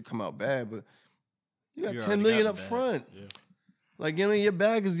music to come out bad, but you got You $10 already million got up the bag. front. Yeah. Like, you know, your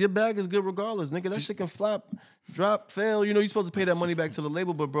bag is good regardless, nigga. That shit can flop, drop, fail. You know, you're supposed to pay that money back to the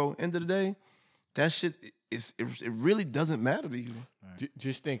label, but bro, end of the day, that shit it really doesn't matter to you.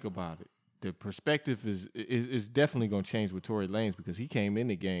 Just think about it. The perspective is definitely going to change with Tory Lanez because he came in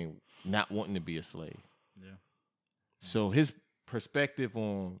the game not wanting to be a slave. Yeah. So his perspective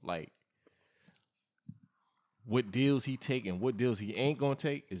on like what deals he take and what deals he ain't going to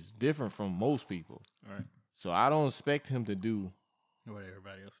take is different from most people. Right. So I don't expect him to do. What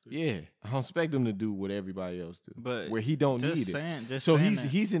everybody else do. Yeah, I don't expect him to do what everybody else do. But where he don't just need saying- it. just So saying that.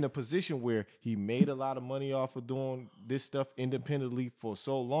 he's in a position where he made a lot of money off of doing this stuff independently for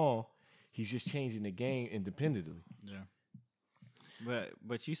so long. He's just changing the game independently. Yeah.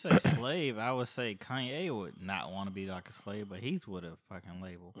 But you say slave, I would say Kanye would not want to be like a slave, but he's with a fucking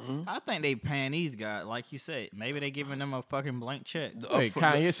label. I think they paying these guys, like you said, maybe they giving them a fucking blank check. Wait,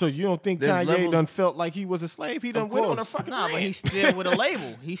 Kanye. So you don't think there's Kanye levels- done felt like he was a slave? He done went on a course. fucking Nah, but rant. he's still with a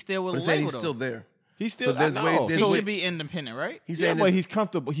label. He's still with I'm a saying label. he's still though. there. He's still. So there's I way- know. there's He way- should be independent, right? He's Yeah, saying but that- he's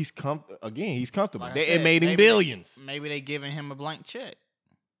comfortable. He's again. He's comfortable. Like I It said, made him maybe- billions. Maybe they giving him a blank check.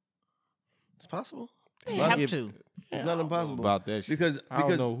 it's possible. They But have to. It's not impossible about that shit. because I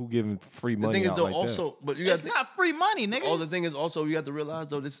don't know who giving free the money thing is out though like also, but you got It's not free money, nigga. Oh, the thing is also you have to realize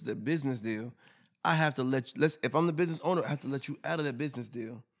though this is a business deal. I have to if I'm the business owner, I have to let you out of that business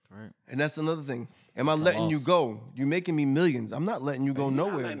deal. Right. And that's another thing. Am I letting you loss. go? You making me millions. I'm not letting you go that. You're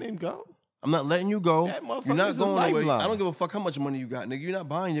not nowhere. letting him go. I'm not letting you go. That motherfucker You're not is a going nowhere. lifeline. I don't give a fuck how much money you got, nigga. You're not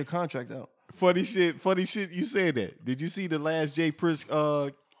buying your contract out. Funny shit. You said that. Did you see the last Jay Prince?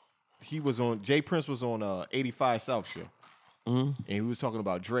 Jay Prince was on 85 South show, and he was talking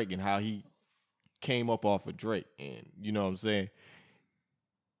about Drake and how he came up off of Drake, and you know what I'm saying.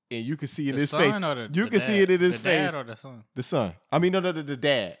 And you can see in his face. You can see it in his face. The dad or the son? The son. I mean, no, the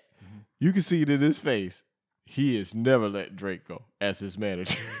dad. Mm-hmm. You can see it in his face. He is never letting Drake go as his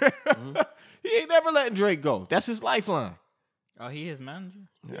manager. He ain't never letting Drake go. That's his lifeline. Oh, he his manager?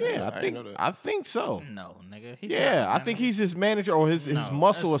 Yeah, I think so. No, nigga. I think he's his manager or his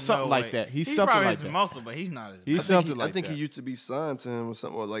muscle or something like that. He's something probably like his that. muscle, but he's not his. He's something like that. I think he used to be signed to him or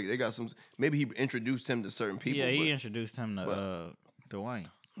something. Or like they got some. Maybe he introduced him to certain people. Yeah, he introduced him to Dwayne.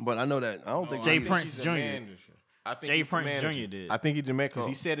 But I know that I don't think Jay Prince he's Jr. a manager. I think Jay he's the Prince manager. Jr. did. I think he's the manager because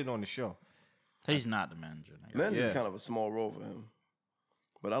he said it on the show. He's not the manager. Nigga. manager's kind of a small role for him.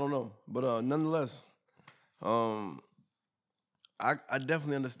 But I don't know. But nonetheless, I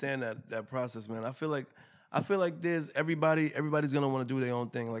definitely understand that process, man. I feel like there's everybody's gonna want to do their own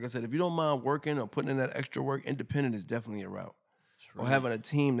thing. Like I said, if you don't mind working or putting in that extra work, independent is definitely a route. Or having a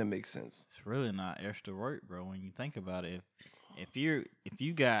team that makes sense. It's really not extra work, bro. When you think about it, if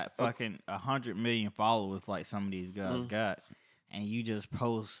you got fucking 100 million followers like some of these guys got, and you just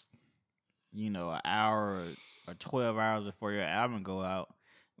post, an hour or 12 hours before your album go out,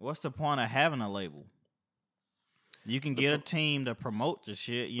 what's the point of having a label? You can get a team to promote the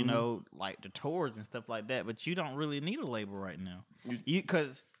shit, like the tours and stuff like that, but you don't really need a label right now.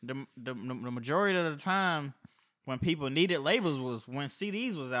 Because the majority of the time, when people needed labels was when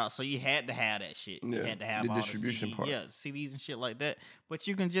CDs was out, so you had to have that shit. You had to have the all distribution the part. Yeah, CDs and shit like that. But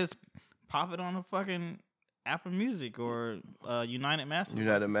you can just pop it on a fucking Apple Music or United Masters.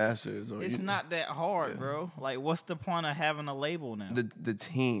 United Masters. Or it's not that hard, bro. Like, what's the point of having a label now? The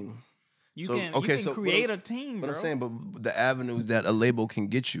team. You can create a team, bro. What I'm saying, but the avenues that a label can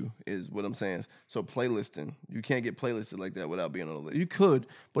get you is what I'm saying. So playlisting, you can't get playlisted like that without being on a label. You could,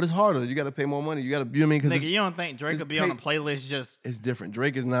 but it's harder. You got to pay more money. You got to, you know what I mean? Nigga, you don't think Drake could be on a playlist just? It's different.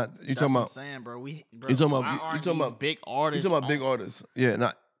 Drake is not. You talking about? What I'm saying, bro. You talking about big artists. You talking about big artists?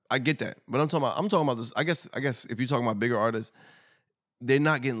 Yeah, I get that, but I'm talking about this. I guess if you're talking about bigger artists, they're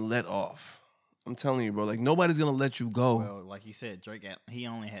not getting let off. I'm telling you, bro. Like, nobody's gonna let you go. Well, like you said, Drake, he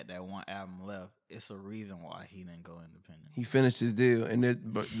only had that one album left. It's a reason why he didn't go independent. He finished his deal,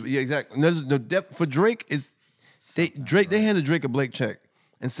 exactly. And there's no depth for Drake. They handed Drake a blank check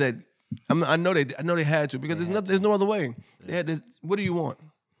and said, I know they had to because there's no other way. They had to. What do you want?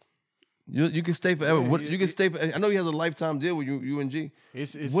 You can stay forever. You can stay. I know he has a lifetime deal with UNG.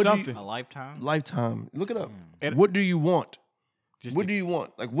 It's something. A lifetime. Lifetime. Look it up. What do you want? What do you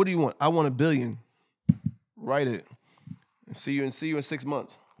want? Like, what do you want? I want $1 billion. Write it. And see you in 6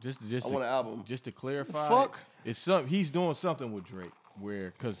 months. I want an album. Just to clarify, fuck. He's doing something with Drake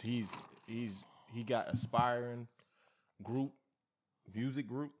because he got Aspiring music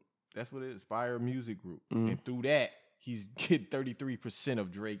group. That's what it is, Aspire Music Group. And through that, he's getting 33%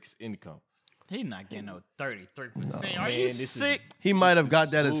 of Drake's income. He's not getting no 33%. Are you sick? He might have got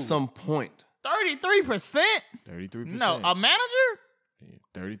that at some point. 33%? 33%. No, a manager?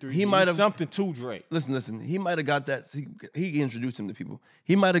 33. He might have something to Drake. Listen. He might have got that. He introduced him to people.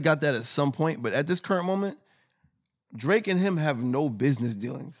 He might have got that at some point, but at this current moment, Drake and him have no business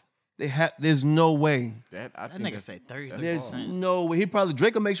dealings. There's no way. That nigga say 33%. There's no way.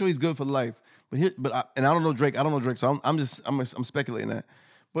 Drake will make sure he's good for life. I don't know Drake. So I'm speculating that.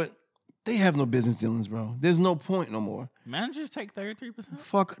 But they have no business dealings, bro. There's no point no more. Managers take 33%?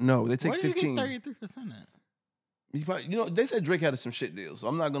 Fuck no. They take 15%. Where do you get 33% at? They said Drake had some shit deals, so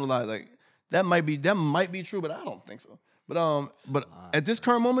I'm not gonna lie. Like that might be true, but I don't think so. But at this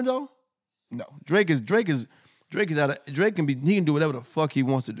current moment though, no. Drake can do whatever the fuck he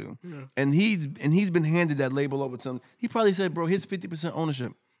wants to do, and he's been handed that label over to him. He probably said, bro, here's 50%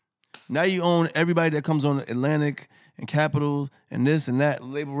 ownership. Now you own everybody that comes on Atlantic and Capitol and this and that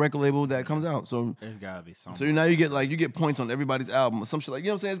record label that comes out. So there's gotta be something. So now you get points on everybody's album or some shit like, you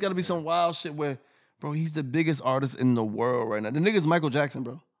know what I'm saying? It's gotta be some wild shit where, bro, he's the biggest artist in the world right now. The nigga's Michael Jackson,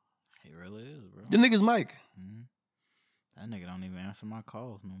 bro. He really is, bro. The nigga's Mike. Mm-hmm. That nigga don't even answer my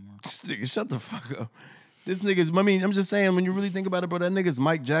calls no more. This nigga, shut the fuck up. This nigga's, I'm just saying, when you really think about it, bro, that nigga's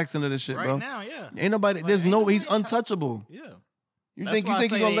Mike Jackson of this shit, bro. Right now, yeah. Ain't nobody, he's untouchable. Yeah. You think he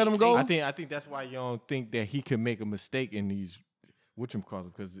gonna let him go? I think that's why you don't think that he can make a mistake in these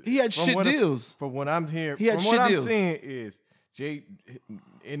whatchamacallit, because he had shit deals. From what I'm hearing, he had from shit what deals. I'm saying is Jay,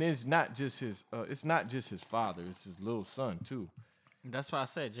 and it's not just his father, it's his little son too. That's why I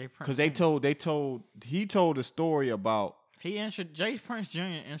said Jay Prince. Because he told a story about Jay Prince Jr.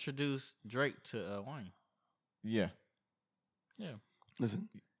 introduced Drake to Wayne. Yeah. Yeah. Listen,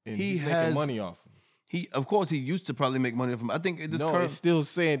 and He he's has making money off him. Of course, he used to probably make money off him. I think this No, current, it's still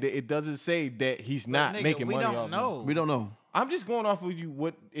saying that it doesn't say that he's not Nigga, making money off him. We don't know. we don't know. I'm just going off of you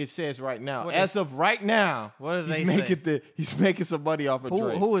what it says right now. What As is- of right now, What does he's they making say? he's making some money off of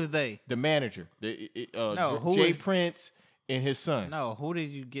Drake. Who is they? The manager, No, who Jay is- Prince and his son. No, who did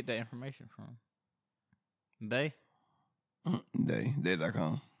you get that information from? They?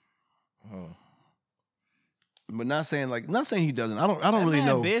 They.com. Oh. But not saying he doesn't. I don't That really man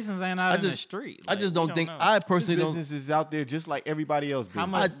know. business ain't out I in the just- street. I just we don't think. know. I His personally don't. business is out there just like everybody else. How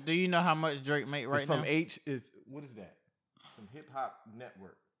business. much? Do you know how much Drake make right It's from now? what is that? Some hip hop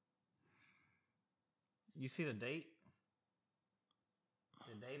network. You see the date?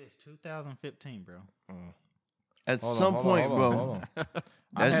 The date is 2015, bro. At Hold some on, point, hold bro. on, hold on.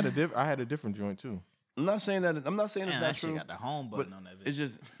 I had a different joint too. I'm not saying that. I'm not saying Man, it's that not shit true. got the home But button on that bitch. it's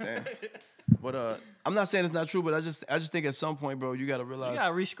just. Damn. But I'm not saying it's not true. But I just think at some point, bro, you gotta realize. You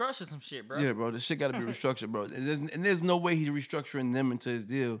gotta restructure some shit, bro. Yeah, bro, this shit got to be restructured, bro. And there's no way he's restructuring them into his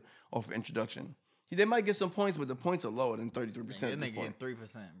deal off of introduction. They might get some points, but the points are lower than 33% That at this nigga point. getting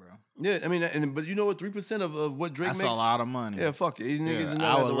 3%, bro. Yeah, I mean, but you know what? 3% of what Drake That's makes. a lot of money. Yeah, fuck it. These niggas Yeah, never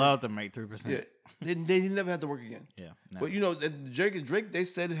I had would to love to make 3%. work. Yeah, they never had to work again. Yeah. But you know, Drake, they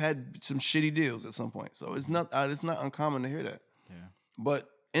said had some shitty deals at some point, so it's not uncommon to hear that. Yeah. But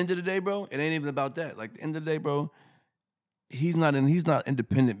end of the day, bro, it ain't even about that. Like the end of the day, bro, he's not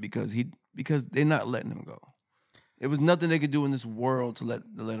independent because they're not letting him go. It was nothing they could do in this world to let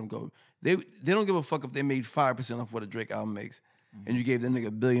him go. They don't give a fuck if they made 5% off what a Drake album makes, and you gave that nigga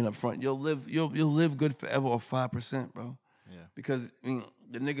 $1 billion up front. You'll live good forever off 5%, bro. Yeah. Because I mean,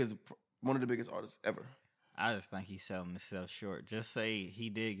 the nigga's one of the biggest artists ever. I just think he's selling himself short. Just say he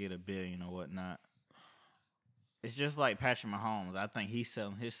did get $1 billion or whatnot. It's just like Patrick Mahomes. I think he's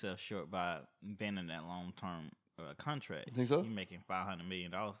selling himself short by being in that long term contract. You think so? He making $500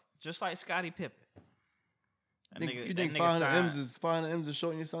 million, just like Scottie Pippen. You think 500 M's is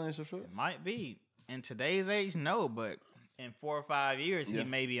short and you're selling yourself short? It might be. In today's age, no, but in 4 or 5 years, Yeah. he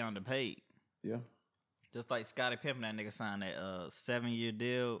may be underpaid. Yeah. Just like Scottie Pippen, that nigga signed that 7-year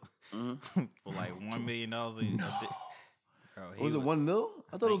deal Mm-hmm. for like $1 million a year. Bro, he Was it 1 mil?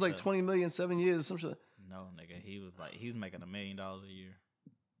 I thought it was think like so. 20 million, 7 years or some shit. No, nigga, he was making $1 million a year,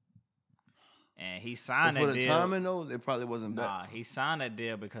 and he signed For that the deal. timing though, it probably wasn't bad. Nah, he signed that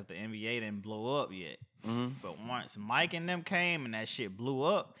deal because the NBA didn't blow up yet. Mm-hmm. But once Mike and them came and that shit blew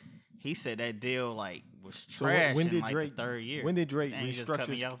up, he said that deal like was So trash when in did like Drake? the 3rd year. When did Drake Dang, you just cut restructure?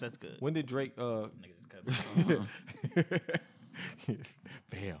 me off. That's good. When did Drake? Nigga just cut me off.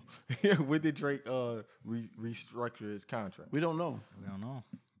 Bam. When did Drake restructure his contract? We don't know. We don't know.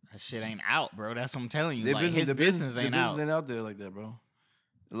 That shit ain't out, bro. That's what I'm telling you. Their Like his business ain't out. ain't out there like that, bro.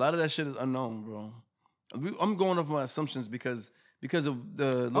 A lot of that shit is unknown, bro. I'm going off my assumptions because of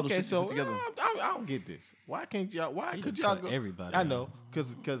the little Okay, shit so you put together. I don't get this. Why can't y'all? Why You could just y'all cut go? everybody I out. know,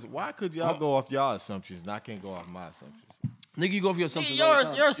 because why could y'all go off y'all assumptions and I can't go off my assumptions? Nigga, you go for your assumptions. all the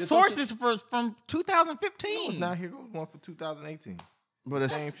time. Your assumptions- sources from 2015. No, it's not. Here goes one for 2018. But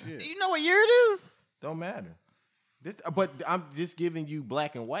that's Same shit. You know what year it is? Don't matter. This, but I'm just giving you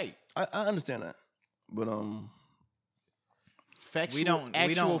black and white. I understand that, but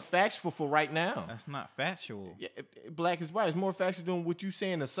Factual, factual for right now. That's not factual. Yeah, black is white. It's more factual than what you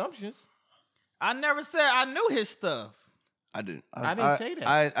saying assumptions. I never said I knew his stuff. I didn't. I didn't say that.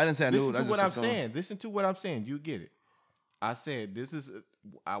 I didn't say I knew Listen it. I to just what said I'm something. saying. Listen to what I'm saying. You get it. I said this is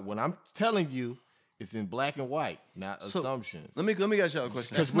what I'm telling you. It's in black and white, not So, assumptions. Let me ask y'all a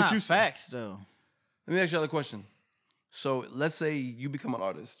question. That's what not you said- facts, though. Let me ask y'all a question. So let's say you become an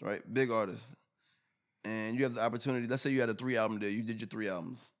artist, right? Big artist. And you have the opportunity. Let's say you had a 3-album deal. You did your 3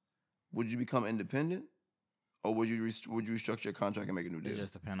 albums. Would you become independent? Or would you restructure your contract and make a new It deal?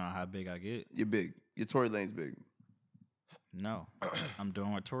 just depends on how big I get. You're big. Your Tory Lane's big. No, I'm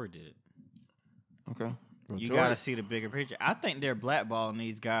doing what Tory did. Okay. You got to see the bigger picture. I think they're blackballing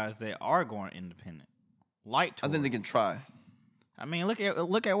these guys that are going independent. Like I Tory. think they can try. I mean, look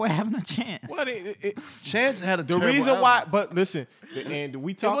at what happened to Chance. What Chance had a the terrible reason album. why? But listen, and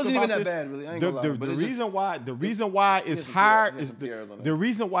we talked wasn't about even that this, bad, really. I ain't the gonna lie, but the it's just- reason why it's some hard PRs, is some PRs on that. the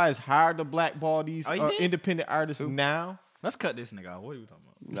reason why it's hard to blackball these Oh, you did? independent artists now. Let's cut this nigga off. What are you talking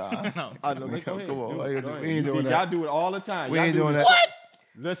about? Nah. No. I know, Come go ahead, on. do it. We ain't doing Y'all that. do it all the time. We Y'all ain't do doing this- that. What?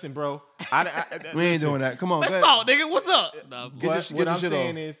 Listen, bro. We ain't doing that. Come on. Let's go talk, ahead. nigga. What's up? No, Get your What I'm shit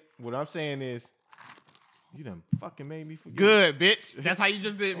saying off. is, what I'm saying is, you done fucking made me forget. good, bitch. That's how you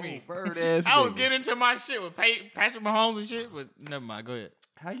just did me. Bird ass. I was nigga. getting into my shit with Patrick Mahomes and shit, but never mind. Go ahead.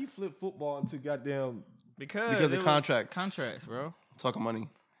 How you flip football into goddamn? Because Because it of was contracts. Contracts, bro. Talking money.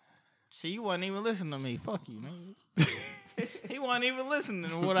 See, you wasn't even listening to me. Fuck you, man. He wasn't even listening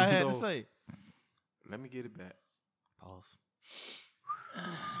to what I had to So- say. Let me get it back. Pause.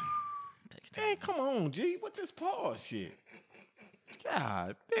 Hey, come on, G. What this pause shit?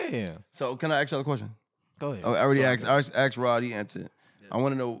 God damn. So can I ask you a question? Go ahead. Oh, I already Sorry, asked Rod. He answered. I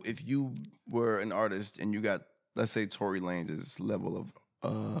want to know if you were an artist and you got, let's say, Tory Lanez's level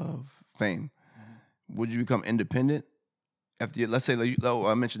of fame, would you become independent? After let's say, like,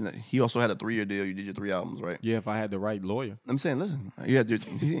 I mentioned that he also had a 3-year deal. You did your 3 albums, right? Yeah, if I had the right lawyer. I'm saying, listen, he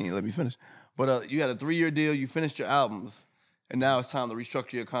didn't let me finish. But you had a 3-year deal. You finished your albums, and now it's time to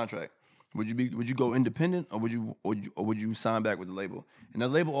restructure your contract. Would you go independent, or would you sign back with the label? And the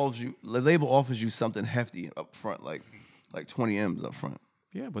label offers you something hefty up front, like 20 M's up front.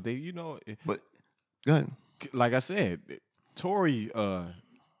 Yeah, but they, you know, But go ahead. like I said, Tory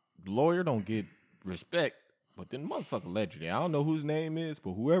lawyer don't get respect, but then motherfucker legendary. I don't know whose name is,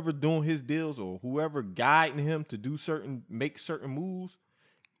 but whoever doing his deals or whoever guiding him to make certain moves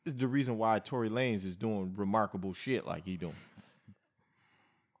is the reason why Tory Lanez is doing remarkable shit like he doing.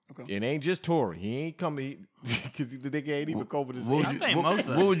 Okay. It ain't just Tory. He ain't coming because they can't even cover this. What I would you, think what, most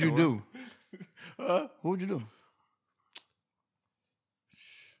of what would it's you do? Huh? What would you do?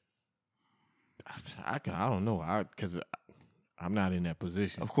 I don't know. Because I'm not in that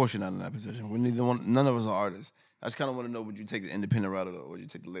position. Of course, you're not in that position. We neither one. None of us are artists. I just kind of want to know: would you take the independent route or would you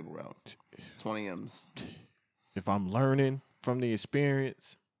take the label route? 20 M's. If I'm learning from the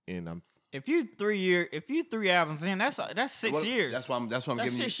experience and I'm If you 3 albums in, that's 6 Well, years. That's why I'm That's giving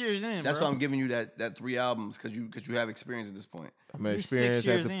 6 you. years in, That's bro. why I'm giving you that 3 albums because you have experience at this point. I'm You're experienced 6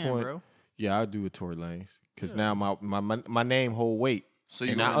 at years the in, point. bro. Yeah, I'll do a Tory Lanez because now my name hold weight. So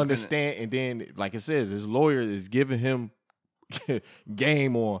you and go I independent. understand. And then, like I said, his lawyer is giving him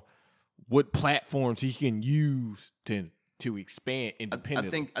game on what platforms he can use to expand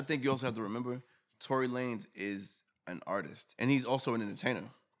independently. I think you also have to remember Tory Lanez is an artist and he's also an entertainer.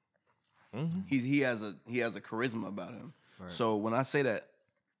 Mhm. He has a charisma about him. So when I say that,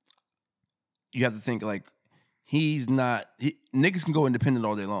 you have to think like niggas can go independent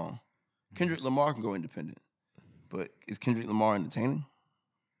all day long. Kendrick Lamar can go independent, but is Kendrick Lamar entertaining?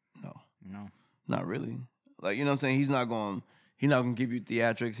 No. Not really. Like, you know what I'm saying? He's not gonna give you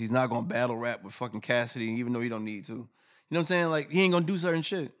theatrics. He's not gonna battle rap with fucking Cassidy, even though he don't need to. You know what I'm saying? Like, he ain't gonna do certain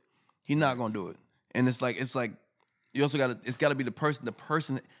shit. He's not gonna do it. And it's like you also gotta be the person.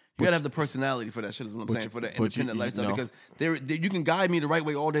 You gotta have the personality for that shit. Is what I'm saying, for the independent lifestyle. no. Because you can guide me the right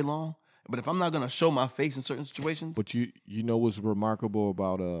way all day long, but if I'm not gonna show my face in certain situations, But you know what's remarkable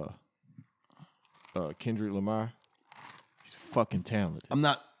about Kendrick Lamar? He's fucking talented.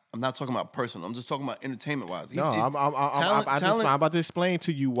 I'm not talking about personal. I'm just talking about entertainment wise. I'm about to explain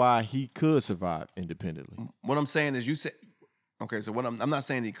to you why he could survive independently. What I'm saying is, you said, okay. So what I'm not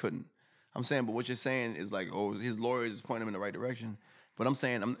saying he couldn't. I'm saying, but what you're saying is like, oh, his lawyers is pointing him in the right direction. But I'm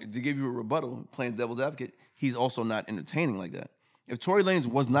saying, to give you a rebuttal, playing devil's advocate, he's also not entertaining like that. If Tory Lanez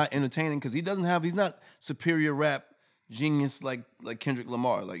was not entertaining, because he's not superior rap genius like Kendrick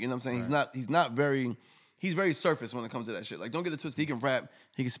Lamar. Like, you know what I'm saying? Right. He's very surface when it comes to that shit. Like, don't get it twisted. He can rap,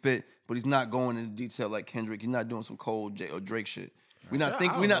 he can spit, but he's not going into detail like Kendrick. He's not doing some cold J or Drake shit.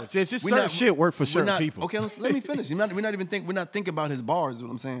 Just certain shit work for certain people. Okay, let me finish. We're not thinking about his bars. Is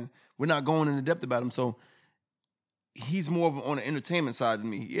what I'm saying. We're not going into depth about him. So he's more of on the entertainment side than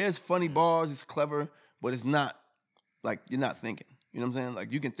me. He has funny bars. He's clever, but it's not like you're not thinking. You know what I'm saying?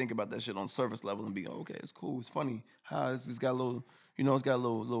 Like, you can think about that shit on surface level and be, oh, okay, it's cool, it's funny. It's got a little, it's got a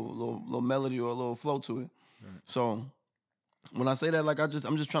little melody or a little flow to it. Right. So when I say that, like, I'm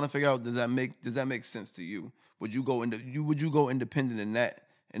just trying to figure out, does that make sense to you? Would you go independent in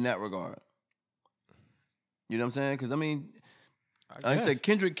that regard? You know what I'm saying? Because I mean, like I said,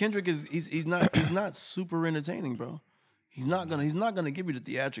 Kendrick is he's not super entertaining, bro. He's not gonna give you the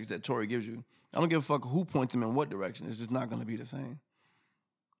theatrics that Tory gives you. I don't give a fuck who points him in what direction. It's just not gonna be the same.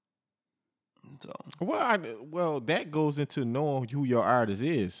 So well, that goes into knowing who your artist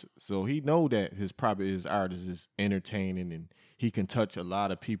is. So he know that his artist is entertaining and he can touch a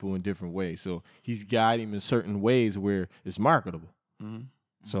lot of people in different ways. So he's guiding him in certain ways where it's marketable. Mm-hmm.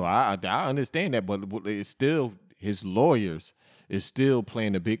 So I understand that, but it's still his lawyers is still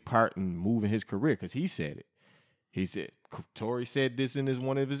playing a big part in moving his career because he said it. He said, Tory said this in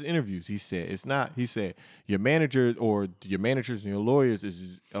one of his interviews. He said, it's not, he said, your managers and your lawyers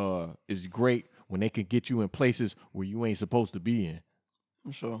is great when they can get you in places where you ain't supposed to be in.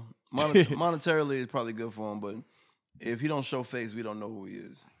 I'm sure. Monetarily, it's probably good for him, but if he don't show face, we don't know who he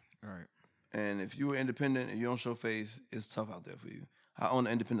is. All right. And if you were independent and you don't show face, it's tough out there for you. I own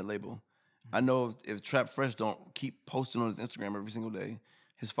an independent label. I know if Trap Fresh don't keep posting on his Instagram every single day,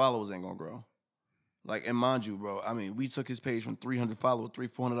 his followers ain't gonna grow. Like, and mind you, bro, I mean, we took his page from 300 followers,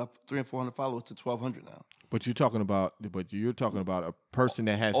 300 and 400 followers to 1,200 now. But you're talking about a person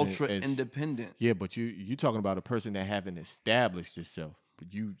that has Ultra independent. Yeah, but you're talking about a person that haven't established itself. But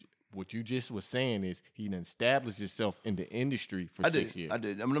what you just was saying is he done established himself in the industry for 6 years. I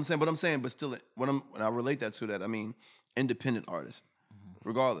did. I mean, but still, when I relate that to that, I mean, independent artist,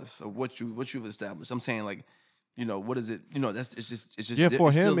 regardless of what you've established. I'm saying, like, you know, what is it? You know, it's just yeah.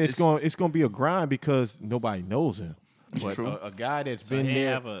 For him, it's gonna be a grind because nobody knows him. But true. A guy that's So been he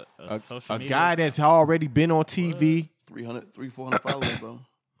there, have a social media guy that's already been on TV. 400 followers, bro.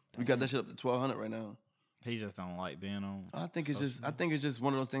 We got that shit up to 1,200 right now. He just don't like being on. I think it's just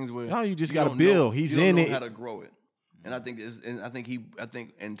one of those things where No, you just gotta don't build. know- He's you don't in know it. how to grow it, and I think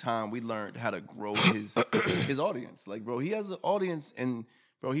in time we learned how to grow his audience. Like, bro, he has an audience, and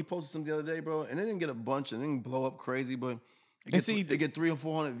bro, he posted something the other day, bro, and it didn't get a bunch, and it didn't blow up crazy, but it get 300 or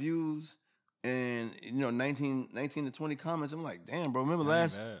 400 views. And, you know, 19 to 20 comments. I'm like, damn, bro. Remember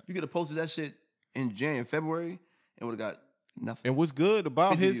you could have posted that shit in January, February, and would have got nothing. And what's good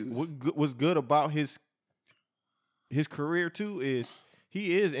about 50 his views. what's good about his career too is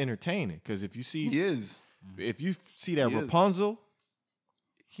he is entertaining. Because if you see He is. that He is. Rapunzel,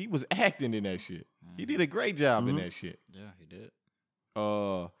 he was acting in that shit. He did a great job in that shit. Yeah, he did.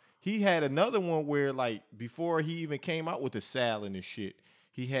 He had another one where, like, before he even came out with the salad and shit,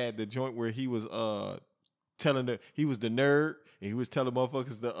 he had the joint where he was he was the nerd and he was telling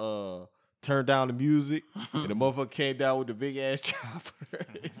motherfuckers to turn down the music and the motherfucker came down with the big ass chopper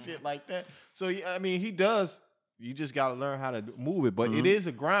and shit like that. So he does. You just gotta learn how to move it, but it is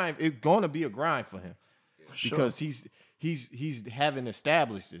a grind. It's gonna be a grind for him because he's having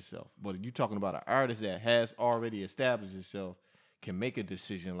established himself. But you talking about an artist that has already established himself can make a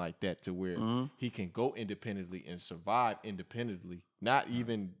decision like that to where he can go independently and survive independently. Not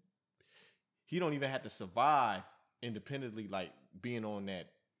even he don't even have to survive independently, like being on that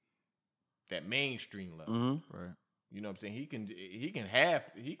mainstream level. Right. You know what I'm saying? He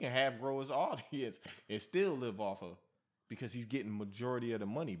can have grow his audience and still live off of because he's getting majority of the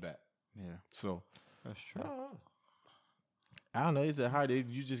money back. Yeah, So that's true. I don't know. It's hard.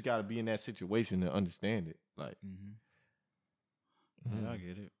 You just got to be in that situation to understand it. Like, Yeah, I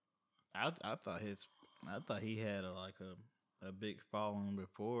get it. I thought he had a big following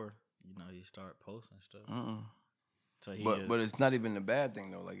before he started posting stuff. So But it's not even a bad thing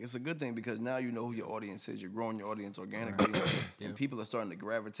though. Like, it's a good thing because now you know who your audience is. You're growing your audience organically, and people are starting to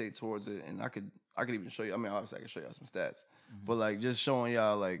gravitate towards it. And I could even show you. I mean, obviously I can show y'all some stats, but like just showing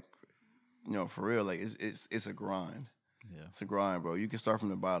y'all, like, you know, for real, like it's a grind. Yeah, it's a grind, bro. You can start from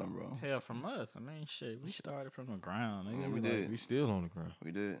the bottom, bro. Hell, from us, I mean, shit, we started from the ground. Nigga. Yeah, we did. we still on the ground.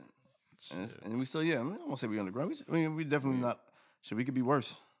 We did, and we still, I won't say we on the ground. We definitely not. Shit, we could be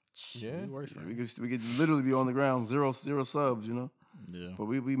worse. Yeah, We could literally be on the ground, zero subs, you know. Yeah, But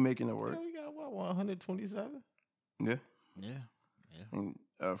we making it work. Yeah, we got 127. Yeah. yeah. And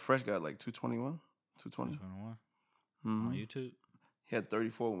Fresh got like 221, 220. 21 Mhm. on YouTube. He had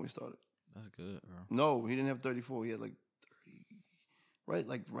 34 when we started. That's good, bro. No, he didn't have 34. He had like 30,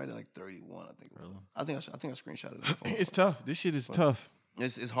 right at like 31, I think. Really? I think I screenshotted it. It's tough. This shit is tough.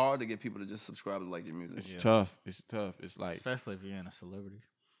 It's hard to get people to just subscribe to like your music. It's tough. It's tough. It's like Especially if you're in a celebrity.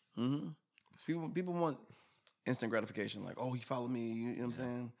 People want instant gratification. Like, oh, he followed me. You know what I'm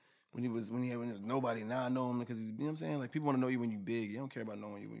saying? When he was nobody, now I know him because he's. You know what I'm saying? Like, people want to know you when you big. You don't care about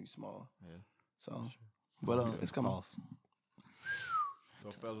knowing you when you small. Yeah. So, but it's coming. So,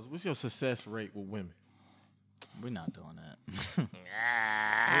 fellas, what's your success rate with women? We're not doing that.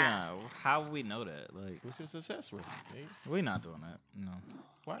 Yeah. How would we know that? Like, What's your success rate? Nigga? we're not doing that. No.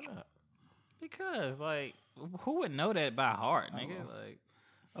 Why not? Because, like, who would know that by heart, nigga? Like,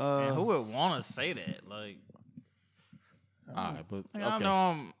 Uh, and who would want to say that? Like, All right, but like, okay.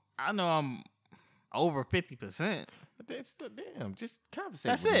 I know I'm over 50%. But that's damn. Just conversate.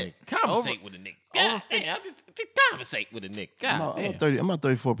 That's with it. A nigga. Conversate with a nigga. God damn. Just conversate with a nigga. God damn. I'm at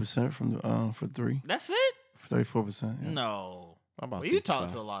 34% from the for 3. That's it? 34%. Yeah. No. I'm about Well, you 65. talk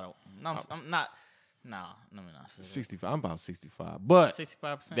to a lot of. No, I'm not. Nah, let me not say that. 65. I'm about 65. But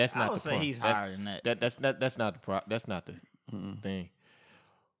 65%. that's not I would the say problem. he's That's- higher than that. That's not the thing.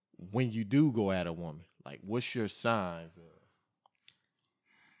 When you do go at a woman, like, what's your signs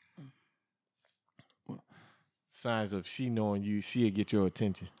of she knowing you, she'll get your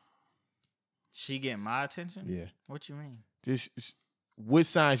attention? She getting my attention? Yeah. What you mean? Just what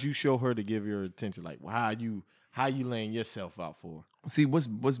signs you show her to give your attention? Like, how you laying yourself out for her? See, what's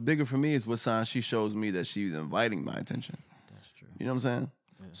bigger for me is what sign she shows me that she's inviting my attention. That's true. You know what I'm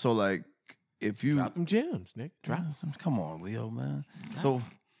saying? So, like, if you Drop them gems, nigga. Drop. come on, Leo, man. So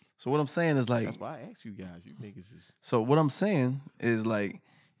So what I'm saying is like, That's why I asked you guys. You niggas is so what I'm saying is like,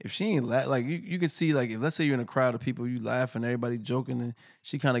 if she ain't like you can see like if let's say you're in a crowd of people, you laughing, everybody joking, and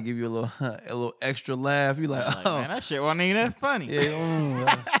she kind of give you a little extra laugh. You like, Like, oh, man, that shit wasn't even that funny.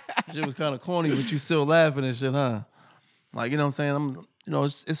 yeah, shit was kind of corny, but you still laughing and shit, huh? Like you know what I'm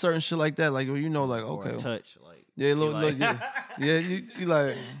saying? It's certain shit like that. Like you know, like Or okay, a touch, like yeah, she look, like, yeah, you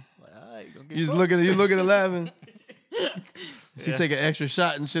like like, all right, go get you just fucked. you looking and laughing. She Yeah. take an extra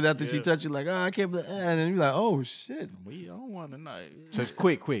shot and shit after she Yeah. touch you, like, oh, I can't believe, and then you like, oh shit. We on one tonight. just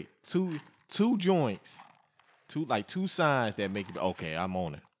quick. Two joints, two signs that make it okay. I'm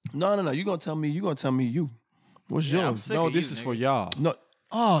on it. No, you gonna tell me you. What's Yeah, I'm yours? sick No, of this you, is for nigga. y'all. No.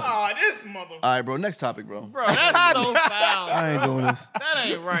 Oh, Oh, this mother. all right, bro. Next topic, bro. Bro, that's so foul. I ain't doing this. That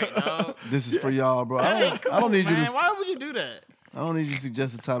ain't right, dog. This is for y'all, bro. Hey, I come don't need on, you man. to. Why would you do that? I don't need you to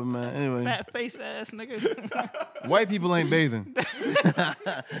suggest the topic, man. Anyway, Fat face ass nigga. white people ain't bathing.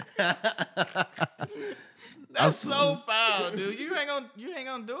 That's so foul, dude. You ain't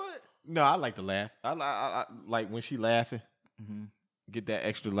gonna do it. No, I like to laugh. I like when she laughing. Get that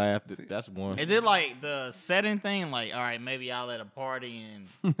extra laugh. That's one. Is it like the setting thing? Like, all right, maybe y'all at a party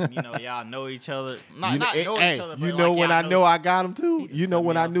and y'all know each other. Not know each other, but you know like when y'all I know I got him too. He You know cut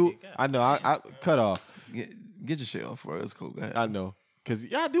when me I off. knew. He got- I know. I cut off. Get your shit off, bro. It's cool. Go ahead. I know. Cause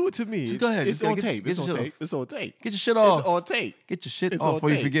y'all do it to me. Just go ahead. It's Just on get- tape. get It's your on shit tape. It's on tape. Get your shit off. It's on tape. Get your shit It's off on before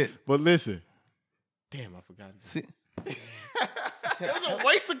you tape. forget. But listen. Damn, I forgot. See, It was a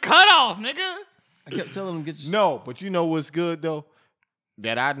waste of cutoff, nigga. I kept telling him get your. No, but you know what's good though?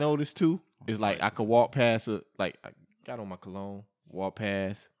 That I noticed too is like I could walk past like I got on my cologne, walk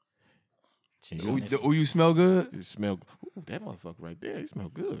past. Oh, you smell good. It smell. Ooh, that motherfucker right there. He smell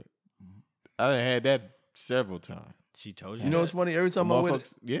good. I done had that several times. She told you. You know what's funny? Every time I went,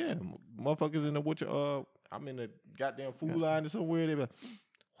 Motherfuckers, yeah, motherfuckers in the I'm in the goddamn food line or somewhere. They be like,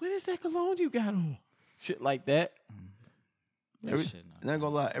 "What is that cologne you got on?" Shit like that. I'm not gonna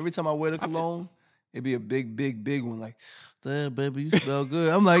lie. Every time I wear the cologne, it'd be a big one. Like, damn, baby, you smell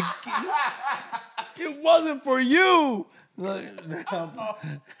good. I'm like, it wasn't for you. Like,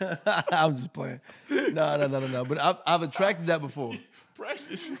 I'm just playing. No. But I've attracted that before.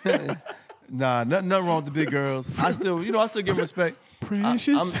 Precious. Nah, nothing wrong with the big girls. I still give them respect.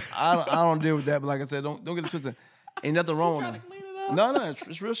 Precious. I don't deal with that. But like I said, don't get it twisted. Ain't nothing wrong with them. No,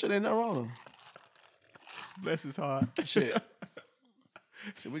 it's real shit. Ain't nothing wrong with them. Bless his heart.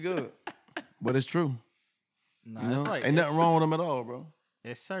 Shit, we good. But it's true. Nah, You know? it's like Ain't nothing wrong with them at all, bro.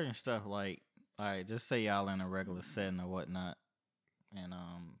 It's certain stuff like, all right, just say y'all in a regular setting or whatnot, and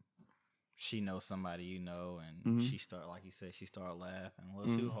she knows somebody you know, and Mhm. she start like you said, she start laughing a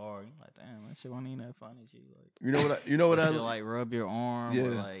little too hard. You're like, damn, that shit wasn't even that funny. She like, You know what I she'll like rub your arm, or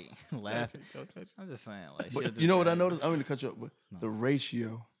Yeah. like laugh. I'm just saying, like, she'll But do you know what I that. noticed? I'm gonna cut you up, but the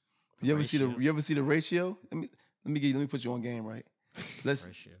ratio. The You ratio. ever see the ratio? Let me put you on game, right?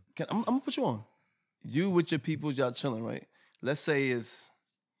 Ratio. I'm gonna put you on. You with your people, y'all chilling, right? Let's say it's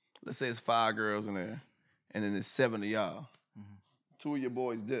 5 girls in there, and then it's 7 of y'all. 2 of your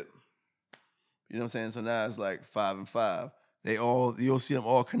boys dip. You know what I'm saying? So now it's like 5 and 5. You'll see them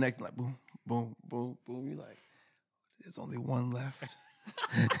all connecting, like boom, boom, boom, boom. You're like, there's only one left.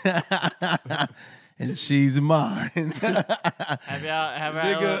 And she's mine. Have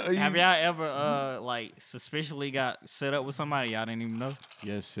Nigga, y'all ever like suspiciously got set up with somebody y'all didn't even know?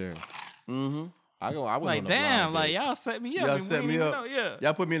 Yes, sir. Mm-hmm. I went Like, on a damn, blind like date. y'all set me up. Y'all and we set ain't me even up. know, yeah.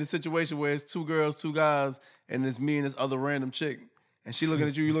 Y'all put me in a situation where it's 2 girls, 2 guys, and it's me and this other random chick. And she looking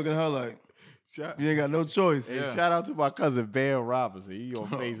at you looking at her like, Shout, you ain't got no choice. hey, shout out to my cousin Bam Robinson. He on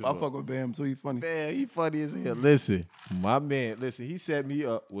I Facebook. fuck with Bam too. He funny. Man, he funny as hell. Listen, my man, he set me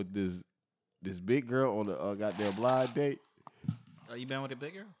up with this big girl on the goddamn blind date. Oh, you been with a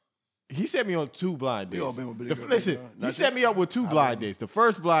big girl? He set me on 2 blind We dates. all been with big girls, Listen, big girl. he Not set you? me up with 2 blind dates. The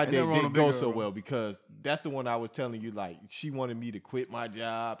first blind Ain't date nothing wrong didn't with big go girl, so bro. well because that's the one I was telling you. Like, she wanted me to quit my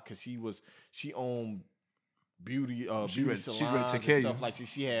job because she owned beauty She's ready to salons take care and of stuff you. like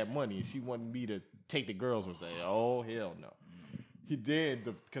she had money and she wanted me to take the girls and say, oh hell no. He did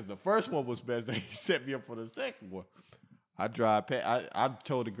because the first one was best. He set me up for the second one. I drive past. I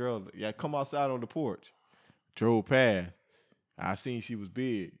told the girls, yeah, come outside on the porch. Drove past. I seen she was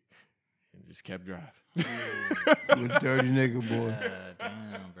big and just kept driving. You a dirty nigga, boy.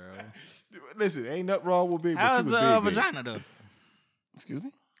 Damn, bro. Listen, ain't nothing wrong with big, but How's she was the big. vagina though? Excuse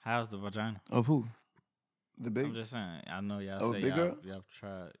me? How's the vagina? Of who? The I'm big? just saying. I know y'all Oh, say big y'all, girl?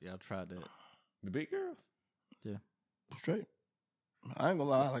 y'all tried that. The big girls? Straight. I ain't gonna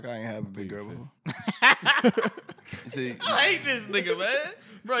lie, like I ain't have a big girl before. See, I hate this nigga, man.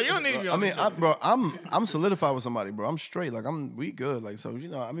 Bro, you don't need to be on this show. I'm solidified with somebody, bro. I'm straight. Like we good. Like so, we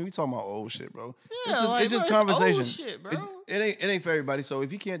talking about old shit, bro. Yeah, it's just bro, conversation. It's old shit, bro. It ain't for everybody. So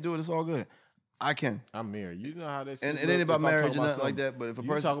if you can't do it, it's all good. I can. I'm married. You know how that shit And it look ain't about if I'm marriage talking or about nothing like something. that. But if a You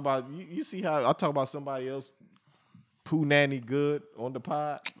person talk about you see how I talk about somebody else poo nanny good on the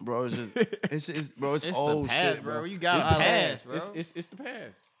pod. bro, it's It's old the past, shit, bro. You It's got the to pass, bro. It's the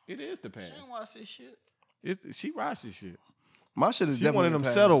past. It is the past. She ain't watch this shit. She watch this shit. My shit is She definitely one of them the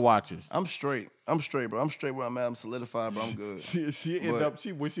past. settle watchers. I'm straight, bro. I'm straight where I'm at. I'm solidified, bro. I'm good. She end But- up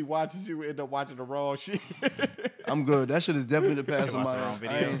when she watches, she will end up watching the wrong shit. I'm good. That shit is definitely the past of watch my. the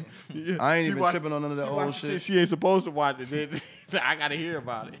wrong I ain't She even watch- tripping on none of that she old watches shit. shit she ain't supposed to watch it. Then I gotta hear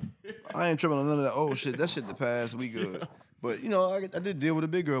about it. I ain't tripping on none of that old shit. That shit the past. We good. But I did deal with a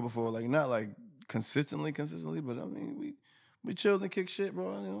big girl before. Like not like consistently, but I mean we chilled and kicked shit,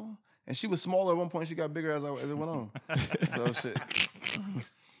 bro. And she was smaller at one point. She got bigger as it went on. So shit.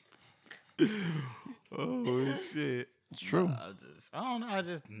 Oh shit! It's true. I don't know. I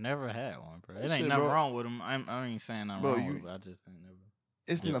just never had one, bro. It Shit, ain't nothing bro. wong with them. I ain't saying nothing Bro, wrong you- with it. I just ain't never.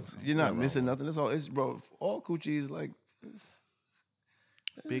 It's Yeah, nothing. You're not nothing missing wrong nothing. It's all. It's bro. All coochies like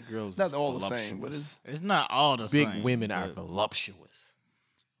Big girls, it's not all the same, but voluptuous. It's not all the Big same. women are but voluptuous.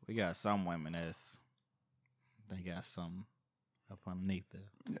 We got some women they got something up underneath there.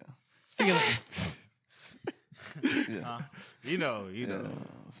 yeah. Speaking of yeah. You know.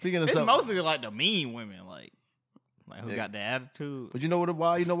 Speaking of It's something, mostly like the mean women, like who Yeah. got the attitude. but you know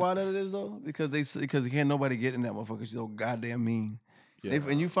why that it is though? Because can't nobody get in that motherfucker. She's so goddamn mean. Yeah.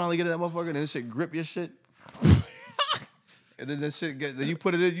 And you finally get in that motherfucker, and this shit grip your shit. And then that shit then you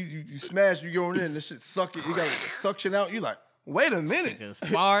put it in, you smash, you go in, and this shit suck it. You got suction out. You like, wait a minute, Just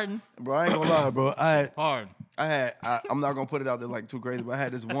farting, bro. I ain't gonna lie, bro. farting. I'm not gonna put it out there like too crazy, but I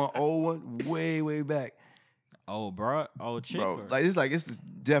had this one old one way back, Old chick. bro. or- Like it's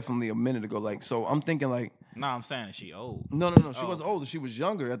definitely a minute ago. Like so, I'm thinking like, no, I'm saying that she old. no. She Oh. wasn't older. She was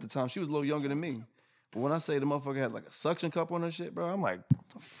younger at the time. She was a little younger than me. But when I say the motherfucker had like a suction cup on her shit, bro, I'm like, what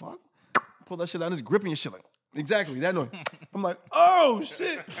the fuck? Pull that shit out, and it's gripping your shit like exactly that noise. I'm like, oh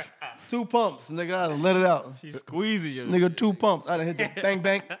shit, 2 pumps, nigga. I done let it out. She squeezing you. Nigga, 2 pumps. I done hit the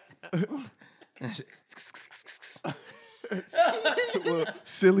bang. That shit-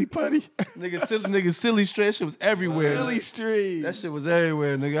 Silly putty. nigga, silly straight shit was everywhere. Silly street. That shit was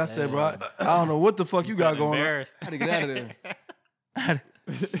everywhere, nigga. I said, bro, I don't know what the fuck you got going on. Embarrassed. I had to get out of there. I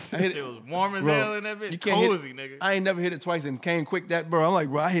hit Shit it. was warm as Bro, hell in that bitch. you can't hit- Cozy, nigga. I ain't never hit it twice and came quick that, bro. I'm like,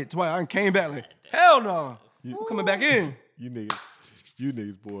 bro, I hit twice. I came back like, hell no. I'm coming back in, You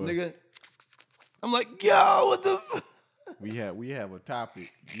niggas, boy. nigga. I'm like, yo, what the fuck? We have a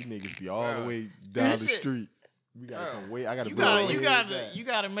topic. You niggas be all the Bro. way down the Shit. street. We gotta Bro. come wait. I gotta You be all the gotta, way back. you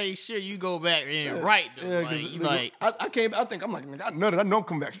gotta make sure you go back in right though. Yeah, like, 'cause, you nigga, like, I came. I think I'm like, nigga, I nutted. I know I'm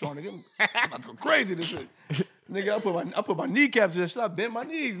coming back strong, nigga. I'm about to go crazy this shit. Nigga, I put my kneecaps in. Shit, I bent my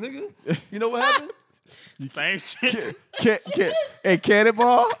knees, nigga. You know what happened? same shit. Hey,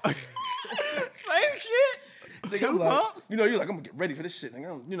 Cannonball. Same shit. Nigga, Two I'm like, pumps? you're like, I'm gonna get ready for this shit,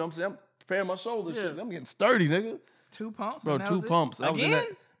 nigga. You know what I'm saying? I'm preparing my shoulders, Yeah. shit. I'm getting sturdy, nigga. 2 pumps, Bro, and that 2 was it? pumps. I was in Again?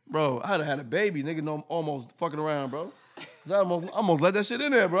 that, bro, I'd have had a baby, nigga. No, I'm almost fucking around, bro. 'Cause I almost let that shit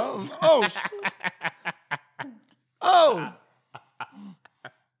in there, bro. Oh, shit. Oh.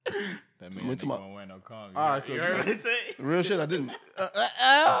 That man Went to ain't my- gonna wear no condom. All right, so you heard what I say? Real shit, I didn't.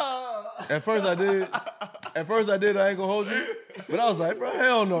 At first I did. I ain't gonna hold you. But I was like, bro,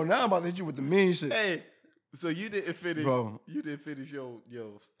 hell no. Now I'm about to hit you with the mean shit. Hey, so you didn't finish. Bro. You didn't finish your.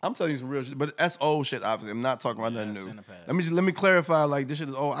 I'm telling you some real shit, but that's old shit. Obviously, I'm not talking about Yeah, nothing that's new. in the past. Let me clarify. Like this shit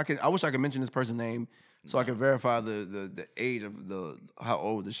is old. I wish I could mention this person's name so I can verify the age of how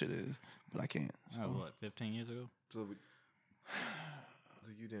old this shit is, but I can't. That was what, 15 years ago? So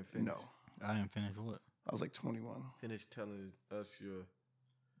you didn't finish. No, I didn't finish what? I was like 21. Finish telling us your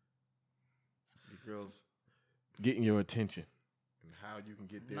girls getting your attention and how you can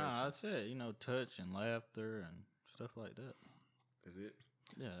get there. Nah, that's it. You know, touch and laughter and stuff like that. Is it?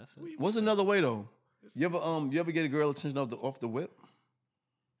 Yeah, that's it. What's another way though? You ever get a girl attention off the whip?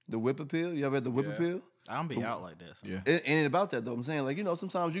 The whip appeal? You ever had the whip Yeah. appeal? I don't be out like that. So. Yeah. It ain't about that though. I'm saying like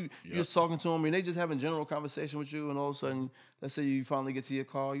sometimes you're Yep. just talking to them and they just having general conversation with you, and all of a sudden, let's say you finally get to your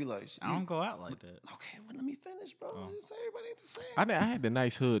car, you like, I don't go out like that. okay, well let me finish, bro. Oh. Everybody ain't the same. I had the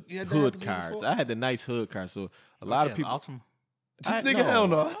nice hood You had that happen hood to you cards. before? I had the nice hood cards. So a lot of Yeah, people. Awesome. Nigga, hell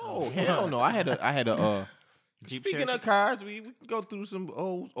no. Oh hell no! I had a. Jeep Speaking Cherokee? of cars, we can go through some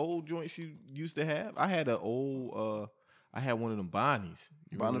old joints you used to have. I had I had one of them Bonnies.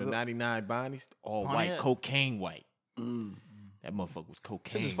 You remember the Bonneville? '99 Bonnies? All white, Pontiac? cocaine white. Mm. That motherfucker was Shit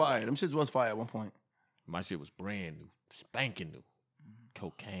cocaine. was fire. Them shits was fire at one point. My shit was brand new, spanking new.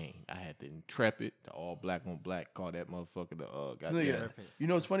 Cocaine. I had the Intrepid, the all black on black. Call that motherfucker the goddamn. You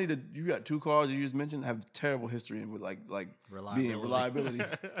know, it's funny that you got two cars you just mentioned have terrible history with like being reliability.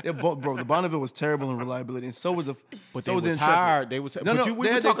 Yeah, bro, the Bonneville was terrible in reliability, and so was the. But so they was the was Intrepid. hard. They was. No, but no, you, we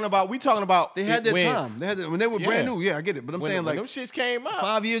they were had talking about. We talking about. They had their when, time. They had when they were brand new. Yeah, I get it. But I'm saying when like them shits came out.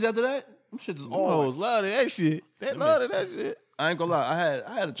 5 years after that, them shits was all. Oh, love that shit. They love that shit. I ain't gonna lie. I had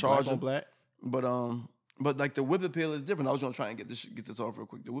a Black Charger, on black. but like the whip appeal is different. I was gonna try and get this off real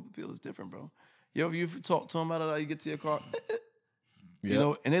quick. The whip appeal is different, bro. You talk to them about it, how you get to your car, you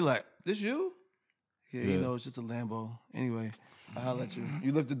know, and they like, this you? Yeah, you know, it's just a Lambo. Anyway, I holler at you.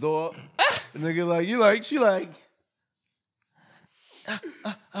 You lift the door up, the nigga she like,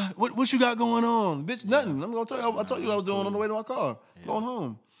 what you got going on? Bitch, nothing. I'm gonna tell you, I told you what I was doing on the way to my car, going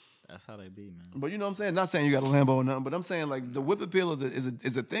home. That's how they be, man. But you know what I'm saying? Not saying you got a Lambo or nothing, but I'm saying like the whip appeal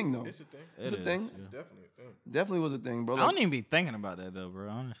is a thing though. It's a thing. It's a thing. It's definitely a thing. Definitely was a thing, bro. I don't even be thinking about that though, bro.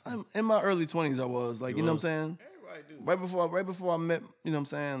 Honestly, In my early 20s, I was like, you know what I'm saying? Everybody do. Right before I met, you know what I'm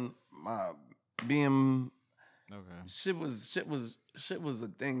saying, my BM okay. shit was a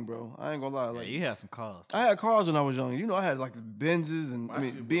thing, bro. I ain't gonna lie. Like Yeah, you had some cars. I had cars when I was young. You know, I had like Benzes and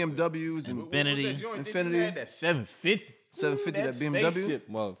BMWs and Infinity. Infinity. You had that 750. 750 that BMW. Spaceship,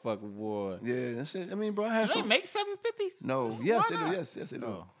 motherfucker, boy. Yeah, that shit. I mean, bro, I had Do they some. make 750s? No, yes, they do. Yes, they do.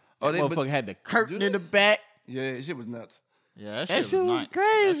 Oh. That they motherfucker had the curtain in the back. Yeah, that shit was nuts. Yeah, That shit was nice.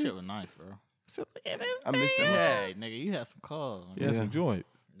 crazy. That shit was nice, bro. I missed that. Yeah, nigga, you had some cars. Yeah, some joints.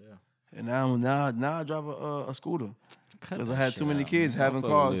 Yeah. And now I drive a scooter. Because I had too many shit out, kids having Motherfucker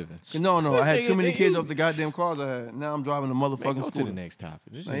cars. living. No, This I had nigga, too many they kids use- off the goddamn cars I had. Now I'm driving a Man, motherfucking go to scooter. the next topic.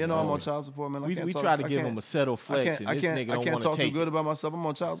 This Man, is you know I'm on boring. child support, man. We try to give him a settle flex, and this nigga don't want to talk too take good it. about myself. I'm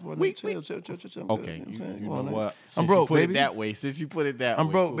on child support. We- Chill. I'm good. Okay, You know what I'm you saying? know Come on, man. what? I'm broke, put baby. it that way. Since you put it that way. I'm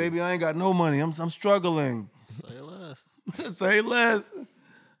broke, cool. baby. I ain't got no money. I'm struggling. Say less. Say less.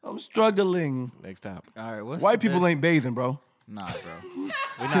 I'm struggling. Next topic. All right, what's White the people best? ain't bathing, bro. Nah, bro.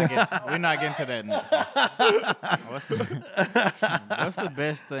 We're not getting to that next. What's the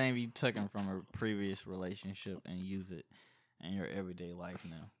best thing you taken from a previous relationship and use it in your everyday life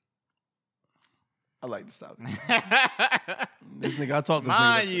now? I like to stop. This nigga, I talk this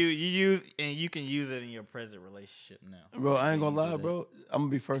Mind nigga. you use and you can use it in your present relationship now. Bro, I ain't gonna You do lie, that. bro. I'm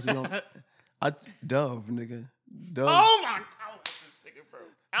gonna be first. Dove, nigga. Dove. Oh my god, bro!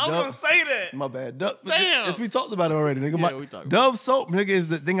 I was Dove. gonna say that. My bad. Dove. Damn. Yes, we talked about it already, nigga. Yeah, we talked about Dove soap, nigga, is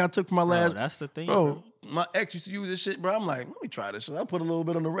the thing I took from my Bro, last. that's the thing, Bro, my ex used to use this shit, bro. I'm like, let me try this shit. I put a little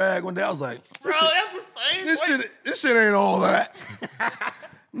bit on the rag one day. I was like, Bro, that's the same. this shit ain't all that.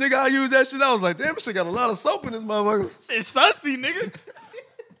 Nigga, I used that shit. I was like, damn, this shit got a lot of soap in this motherfucker. It's sussy, nigga.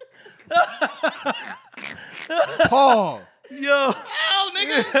 Pause. Yo. Ow,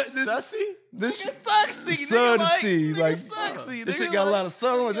 nigga. Sussy? This Nigga shit. sucksy, nigga. Sudsy, like, sucksy, this nigga, shit got a like- lot of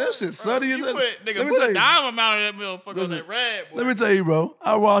sun on it. That shit sunny as You hell. put, Let nigga, me put tell a you. dime amount of that motherfucker on Listen, that red, boy. Let me tell you, bro.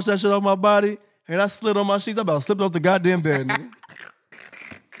 I washed that shit off my body, and I slid on my sheets. I about slipped off the goddamn bed, nigga.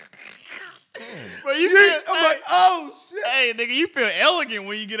 Bro, you feel, I'm like, oh shit. hey, nigga, you feel elegant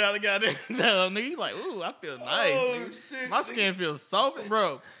when you get out of the goddamn tub, nigga. You like, ooh, I feel nice. Oh, nigga. shit, My nigga. skin feels soft,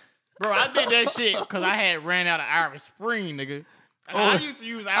 bro. Bro, I did that shit because I had ran out of Irish Spring, nigga. I used to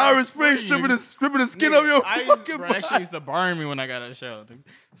use Irish Spring nigga. stripping the skin Nigga, off your I used, fucking bro, body. that shit used to burn me when I got out of the shower. Nigga.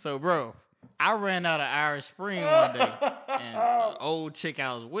 So, bro, I ran out of Irish Spring one day, and an old chick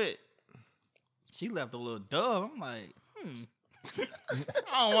I was with, she left a little dove. I'm like,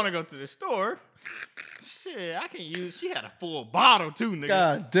 I don't want to go to the store. Shit, I can use. She had a full bottle too, nigga.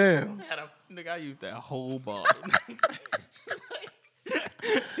 God damn. Nigga, I used that whole bottle.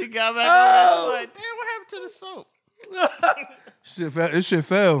 She got back on there, like, damn, what happened to the soap? This shit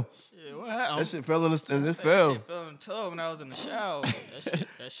fell. Shit, what happened? That shit fell and it That fell. shit fell in the tub when I was in the shower.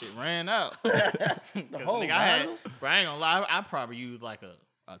 That shit ran out. whole Nigga, bro, I ain't gonna lie, I probably used like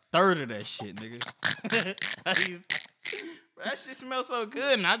a third of that shit, nigga. Bro, that shit smells so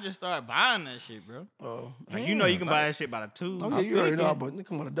good, and I just started buying that shit, bro. Oh, Like, you know you can buy that shit by the tube. okay, you already know, but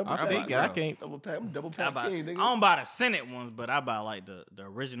come on, a double I pack. think bro. I can't. Double pack. I'm double I, pack king, I nigga. don't buy the scented ones, but I buy like the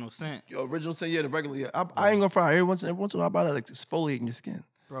original scent. Your original scent, yeah, the regular, yeah. I ain't gonna fry. Every once in a while, I buy that like exfoliating your skin.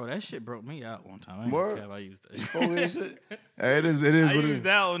 Bro, that shit broke me out one time. I ain't Word? gonna care if I used that shit. Exfoliating shit. Hey, it is I what it used is.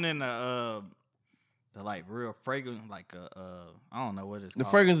 that one in the like real fragrant, like I don't know what it's The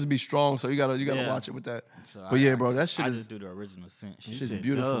called. fragrances be strong, so you gotta Yeah. watch it with that. So But yeah, bro, that shit I is just do the original scent. shit's Shit. said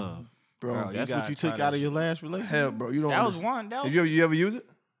beautiful, Dove. bro. Bro, That's gotta what you try took that out of shit. your last relationship. Hell, bro, you don't. That was understand. one. That Have was you ever use it?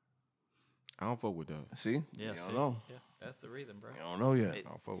 I don't fuck with those. See, yeah. I see? don't know. Yeah. That's the reason, bro. I don't know yet. I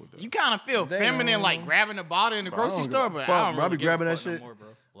don't fuck with that. You kind of feel They feminine, don't- like grabbing the bottle in the Bro, I grocery don't store, give a but fuck, I don't bro. I really be give a grabbing that fuck no shit. more, bro.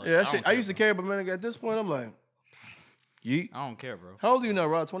 Like, Yeah, that I shit. don't I care, used to bro. care, but man, at this point, I'm like, yeet. I don't care, bro. How old are you now,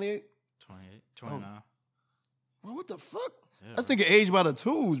 Rod? 28? 28, 29. Bro, what the fuck? Yeah, That's bro. nigga aged by the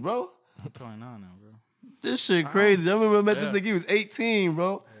twos, bro. I'm 29 now, bro. This shit crazy. I remember I met Yeah. this nigga. He was 18,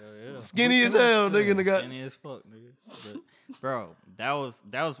 bro. Hell yeah. Skinny as hell, nigga. Nigga. Skinny as fuck, nigga. But, bro,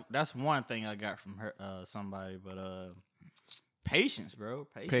 that's one thing I got from her, somebody. But patience, bro.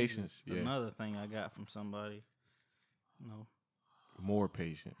 Patience, is yeah. Another thing I got from somebody. You know, More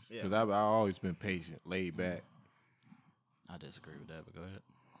patience. Yeah. Because I've always been patient, laid back. I disagree with that, but go ahead.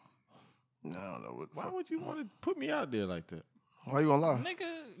 No, I don't know what. Why would you want to put me out there like that? Why you gonna lie?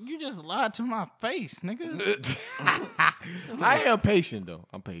 Nigga, you just lied to my face, nigga. I am patient, though.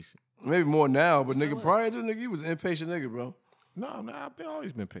 I'm patient. Maybe more now, but nigga, prior to nigga, you was an impatient nigga, bro. No, I'm not. I've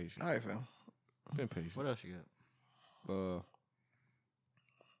always been patient. All right, fam. Been patient. What else you got?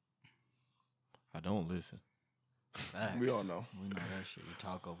 I don't listen. Facts. We all know. We know that shit. You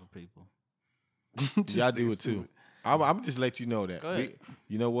talk over people. Y'all do it too. I'm just let you know that. Go ahead.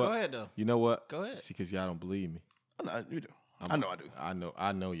 You know what? Go ahead, though. You know what? Go ahead. See, because y'all don't believe me. No, you do. I know I do.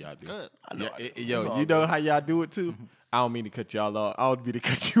 I know y'all do. Go ahead. I know I do. It's Yo, all you know good. how y'all do it too? I don't mean to cut y'all off. I don't mean to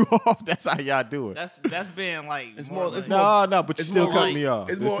cut you off. That's how y'all do it. That's been like It's more. more- it's like- No, but you it's still more cut like- me off.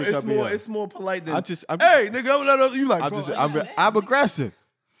 It's You more. still It's cut me more. off. It's more polite than. I'm Hey, nigga, you like? bro, I'm aggressive.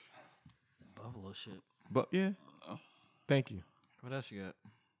 Buffalo shit. But yeah. Thank you. What else you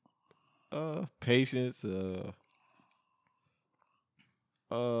got? Patience,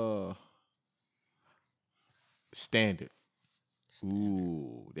 standard.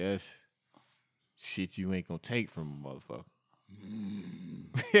 Ooh, that's shit you ain't gonna take from a motherfucker.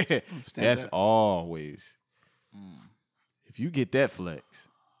 That's that. always. If you get that flex,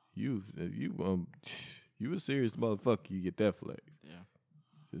 you a serious motherfucker. You get that flex. Yeah.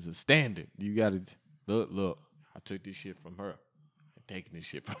 It's a standard. You gotta look. I took this shit from her. I'm taking this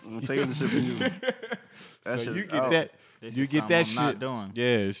shit from you. I'm taking the shit from you. That So shit you is get out. that. This You is get that something shit. I'm not doing.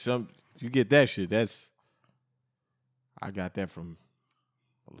 Yeah, it's if you get that shit, that's. I got that from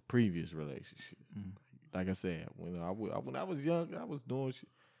a previous relationship. Like I said, when I was young, I was doing shit.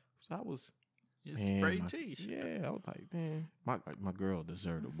 I was. Just Man, spray my- tea. Shit. Yeah, I was like, man, my girl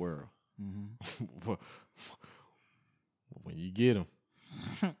deserved the world. Mm-hmm. When you get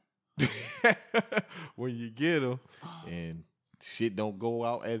them, when you get them, and shit don't go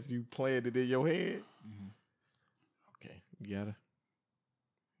out as you planned it in your head, okay, you gotta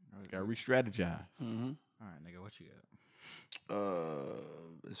re-strategize. Mhm. All right, nigga, what you got?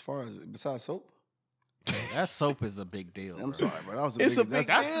 As far as besides soap, That soap is a big deal. I'm bro. sorry, bro. That was It's a big. big-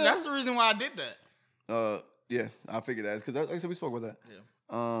 That's the reason why I did that. Yeah, I figured that because like I said, we spoke about that. Yeah.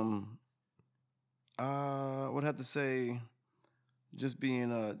 Would have to say, just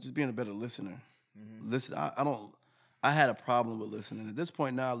being a better listener. Listen, I had a problem with listening. At this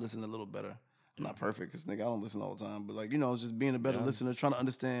point now, I listen a little better. I'm not perfect because nigga, I don't listen all the time, but like just being a better listener, trying to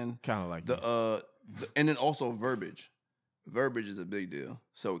understand Kind of like and then also verbiage. Verbiage is a big deal.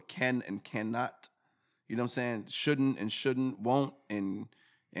 So can and cannot, you know what I'm saying? Shouldn't and shouldn't, won't and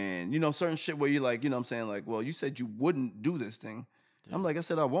certain shit where you're like, you know what I'm saying? Like, well, you said you wouldn't do this thing. I'm like, I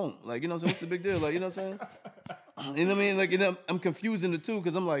said I won't. Like, you know what I'm saying? What's the big deal? Like, you know what I'm saying? You know what I mean? Like, I'm confusing the two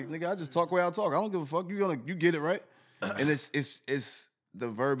because I'm like, nigga, I just talk where I talk. I don't give a fuck. You get it right. And it's the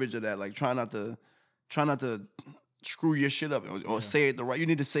verbiage of that. Like, try not to screw your shit up or say it the right. You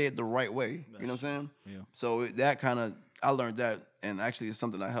need to say it the right way. You know what I'm saying? Yeah. So that kind of I learned that, and actually it's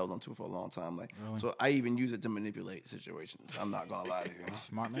something I held on to for a long time. Like, Really? so I even use it to manipulate situations. I'm not gonna lie to you.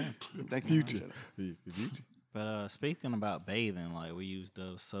 Smart man. Thank you. future. The future. But speaking about bathing, like we use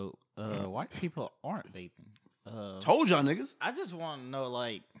Dove soap. White people aren't bathing. Told y'all niggas. I just want to know,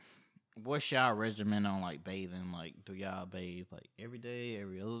 like, what's y'all regimen on like bathing? Like, do y'all bathe like every day,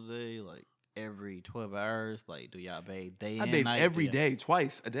 every other day, like every 12 hours? Like, do y'all bathe day I and bathe night? every day,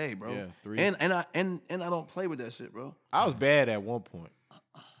 twice a day, bro. Yeah, 3. And I don't play with that shit, bro. I was bad at one point.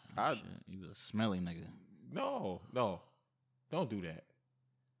 Shit, you was a smelly nigga. No, don't do that.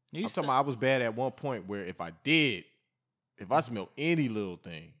 You I'm talking about I was bad at one point where if I smell any little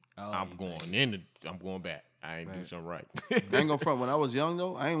thing, I'm going back. I ain't do Right. something right. I ain't gonna front. When I was young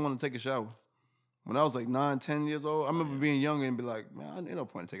though, I ain't want to take a shower. When I was like 9, 10 years old, I remember being young and be like, man, ain't no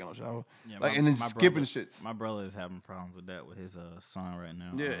point in taking no shower. Yeah, like, my- and then my skipping brother- shits. My brother is having problems with that with his son right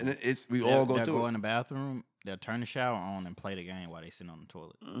now. Yeah, and we They'll- all go they'll through go it. in the bathroom, they'll turn the shower on and play the game while they sitting on the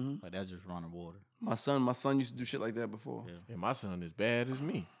toilet. Mhm. Like, they'll just running water. My son used to do shit like that before. Yeah. And my son is bad as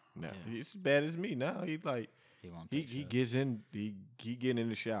me. Now Yeah. he's as bad as me. Now he like He won't he take gets in he get in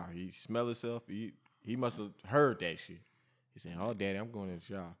the shower. He smell himself. He must have heard that shit. He's saying, "Oh, daddy, I'm going to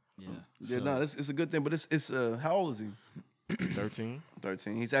the shower." Yeah. Yeah, So, no, it's a good thing, but it's how old is he? 13.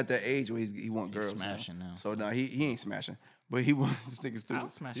 13. He's at that age where he want he's girls smashing now. So no, he ain't smashing, but he wants this niggas I too.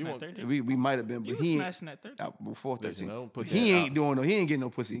 was smashing You at want- 13. We might have been, You but was he ain't smashing at 13. before Listen, 13. I don't put He that ain't out. doing no. He ain't getting no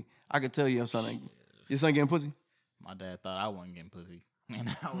pussy. I can tell you, your son ain't. Your son getting pussy. My dad thought I wasn't getting pussy. And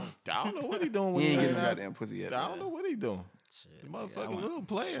I was I don't know what he doing when He he ain't ain't getting no out. goddamn pussy yet. I don't know what he doing. shit. The nigga, I motherfucking went- little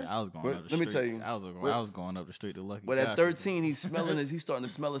player. shit, I was going But up the let me street. tell you, I was going up the street to Lucky. But at Cock. 13, he's smelling this. He's starting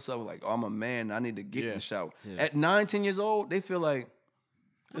to smell himself like, oh, I'm a man. I need to get in Yeah. the shower. Yeah. At 9, 10 years old, they feel like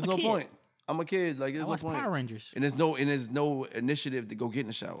there's I'm a no kid. point. I'm a kid. Like I there's no watched point. Power Rangers. And there's no initiative to go get in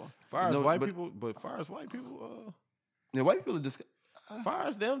the shower. Far as There's no- white but- people, but far as white people, Yeah, white people are just far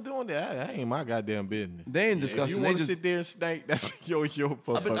as them doing that ain't my goddamn business. they ain't If disgusting. you They want to just sit there and snake, that's your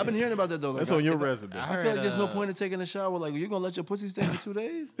I've been hearing about that though. Like, That's on your if I- resume. I I heard, feel like there's no point in taking a shower. Like you're gonna let your pussy stay for 2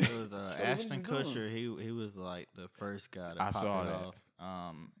 days. It was what Ashton you doing? Kutcher. He was like the first guy that I popped saw it that.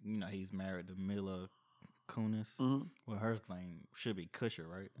 off. You know, he's married to Mila Kunis. Mhm. Well, her thing should be Kutcher,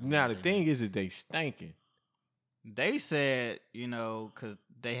 right? Now the thing is that they stinking. They said, you know, because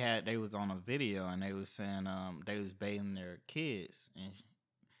they was on a video and they was saying they was bathing their kids and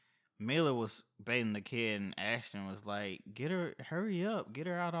Mila was bathing the kid and Ashton was like, hurry up, get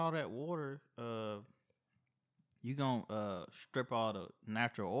her out all that water. You gonna strip all the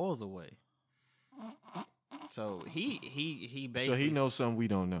natural oils away. So he basically So he knows something we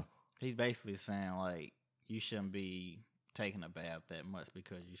don't know. he's basically saying like you shouldn't be taking a bath that much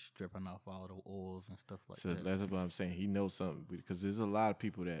because you're stripping off all the oils and stuff like So that. that's what I'm saying. He knows something because there's a lot of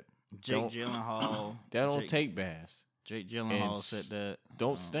people that Jake don't- Gyllenhaal. don't take baths, Jake Gyllenhaal and said that.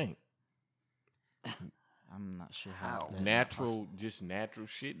 don't stink. I'm not sure how. How? that's not Natural, just natural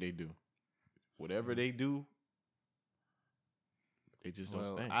shit they do. Whatever they do, they just don't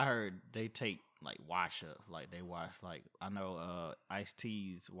Well, stink. I heard they take like wash up, like they wash. Like I know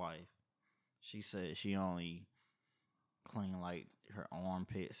Ice-T's wife. She said she only clean like her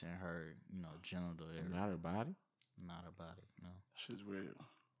armpits and her, genital area. Not her body. Not her body. No. Shit's weird.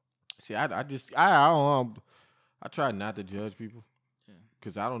 See, I try not to judge people. Yeah.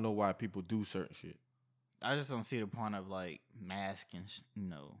 Because I don't know why people do certain shit. I just don't see the point of like masking.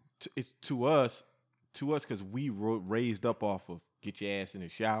 It's to us, because we raised up off of get your ass in the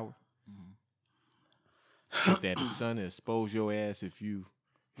shower. That the sun will expose your ass if you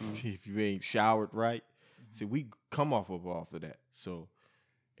ain't showered right. See, we come off of that. So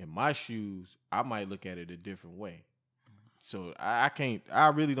in my shoes, I might look at it a different way. So I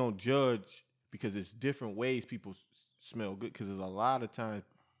really don't judge because it's different ways people smell good. Because there's a lot of times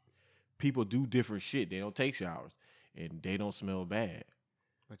people do different shit. They don't take showers and they don't smell bad.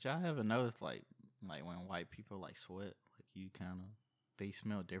 But y'all ever noticed like when white people like sweat, like they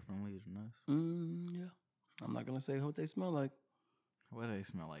smell differently than us. Yeah. I'm not gonna say what they smell like. What do they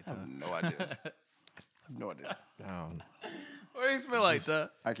smell like? I have Tuh? no idea. I have no idea. What do they smell like?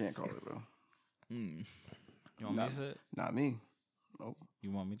 That? I can't call it, bro. You want me to say it? Not me. Nope.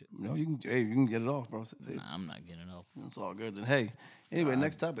 You want me to? No, you can. Hey, you can get it off, bro. Nah, I'm not getting it off. It's all good. Then hey, anyway,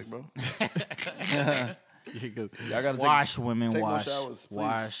 next topic, bro. Yeah, 'cause I gotta Wash women, take more wash, showers, please.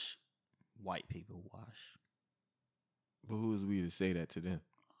 wash. White people wash. but who is we to say that to them?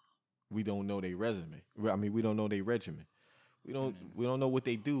 We don't know their resume. I mean, we don't know their regimen. We don't know what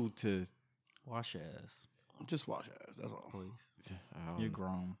they do to. Wash your ass, just wash your ass. That's all. please. I don't You're know.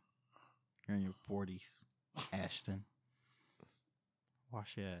 grown. You're in your 40s, Ashton.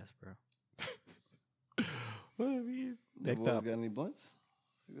 Wash your ass, bro. Well, I mean, The next boys topic. got any blunts?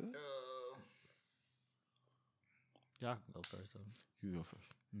 You good? Y'all can go first. Though. You go first.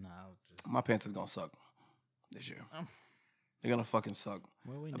 Nah, I'll just. My Panthers gonna suck this year. They're gonna fucking suck.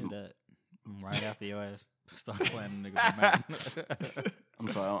 Well, we knew that right after your ass started playing the nigga. Madden. I'm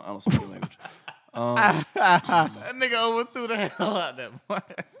sorry, I don't speak your language. That nigga overthrew the hell out that boy.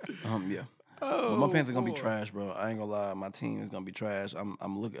 Yeah. But my Panthers gonna be trash, bro. I ain't gonna lie. My team is gonna be trash. I'm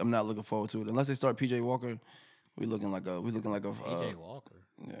not looking forward to it unless they start PJ Walker. We looking like a. PJ Walker.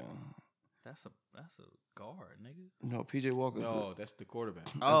 Yeah. That's a guard, nigga. No, PJ Walker's No, that's the quarterback.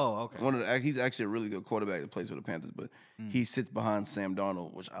 Oh, okay. he's actually a really good quarterback that plays for the Panthers, but he sits behind Sam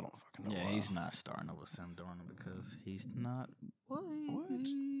Darnold, which I don't fucking know. Yeah, why. he's not starting over Sam Darnold because he's not. What?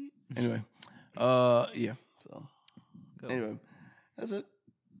 Anyway, yeah. So Go. anyway, that's it.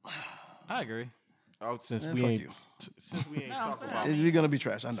 I agree. Oh, since Man, we fuck ain't you. since we ain't No, I'm talk saying. about We're gonna be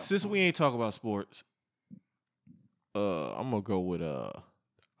trash. I know. since we ain't talk about sports, I'm gonna go with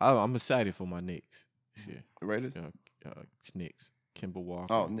I'm excited for my Knicks this year. Rated? Knicks. Kimber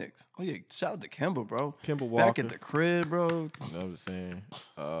Walker. Oh, Knicks. Oh yeah, shout out to Kemba, bro. Kimber Walker. Back at the crib, bro. You know what I'm saying?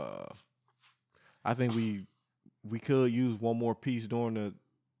 I think we we could use one more piece during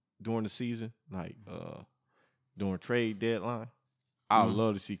the season, like during trade deadline. I'd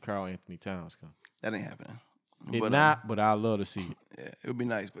love to see Karl Anthony Towns come. That ain't happening. But I'd love to see it. Yeah, it would be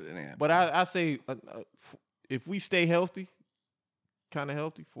nice, but it ain't happening. But I say if we stay healthy, kind of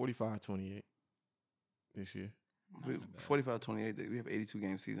healthy, 45-28 this year. 45-28. We have 82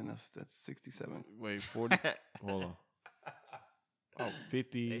 game season. That's 67. Wait, 40. Hold on. Oh,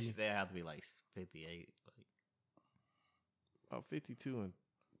 50. They have to be like 58. Oh, 52 and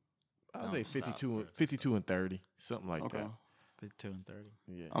I'll Don't say stop, 52 and 30, something like Okay. that. 52 and 30.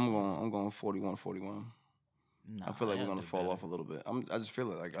 Yeah. I'm going 41-41. Nah, I feel like we're they'll gonna do fall better. off a little bit. I just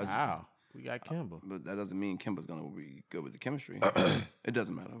feel it. Like Wow. We got Kemba. but that doesn't mean Kimba's gonna be good with the chemistry. It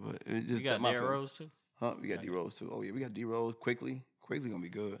doesn't matter. But it just You got my Derrick feeling. Rose too? Huh? We got D Rose too. Oh yeah, we got D Rose. Quickly gonna be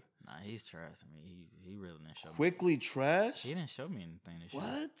good. Nah, he's trash to me. He really didn't show me. Quickly trash. He didn't show me anything this year.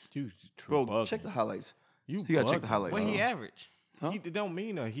 What? You Bro, bugging. check the highlights. You gotta check the bugging. highlights. What Huh? he average? Huh? He don't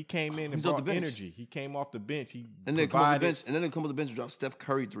mean that. He came in and He's off the brought bench. energy. He came off the bench. He And then come off the provided. bench, and then they come off the bench and drop Steph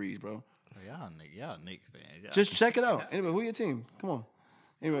Curry threes, bro. Oh, y'all Knicks fans. Y'all Just check it out. Anyway, who your team? Come on.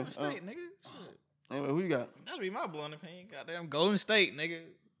 Anyway, Golden State, nigga. Shit. anyway, who you got? That'd be my blunt opinion. Goddamn Golden State, nigga.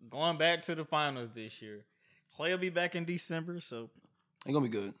 Going back to the finals this year. Clay will be back in December, so They're gonna be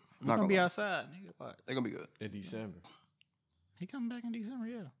good. we're Not gonna be lie. outside, nigga. What? They're gonna be good. in December. He coming back in December,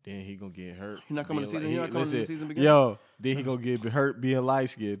 yeah. Then he gonna get hurt. He not coming being to season- li- he not coming to the listen, season beginning? Yo, then he gonna get hurt being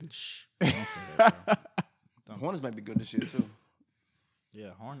light skinned. Shh. Don't say that, bro. The Hornets might be good this year too.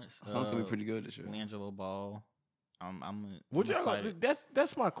 Yeah, Hornets. Hornets gonna be pretty good this year. L'Angelo Ball. I'm What y'all? excited.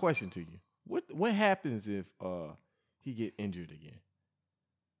 That's my question to you. What happens if he get injured again?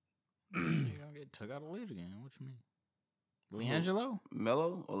 You're gonna get took out of the league again. What you mean? L'Angelo?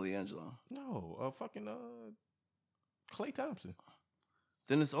 Melo or LiAngelo? No, fucking Klay Thompson.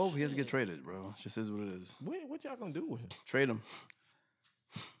 Then it's over. He has to get traded, bro. It just is what it is. What y'all gonna do with him? Trade him.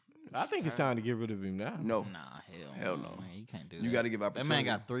 I think it's time to get rid of him now. No. Nah, Hell no. Man, you can't do that. You got to give That opportunity. man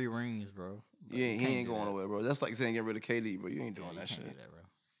got 3 rings, bro. He ain't can't do going that. nowhere, bro. That's like saying get rid of KD, bro. You ain't Yeah, doing you that can't shit. do that, bro.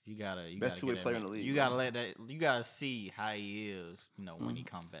 You gotta Best two-way get that player in man- the league, You bro. gotta let that. You gotta see how he is. You know when he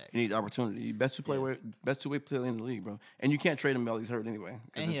come back. He needs opportunity. Best two-way player in the league, bro. And you can't trade him while he's hurt anyway. 'Cause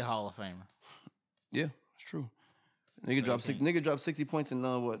And he a it's- Hall of Famer. Yeah, it's true. Nigga dropped 60 points in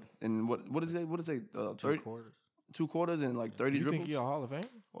what? In what is it? What is it? 30, 2 quarters. 2 quarters and like 30 You dribbles. think he a Hall of Fame?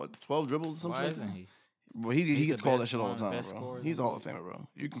 Or 12 dribbles or some Why shit. isn't he? Well, he He's gets the called that best shit all the one, time, best bro. scorer He's in a the Hall of Famer, bro.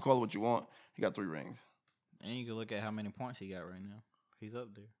 You can call it what you want. He got 3 rings. And you can look at how many points he got right now. He's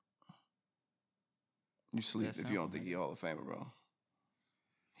up there. You sleep That's if you don't simple, think nigga. he a Hall of Famer, bro.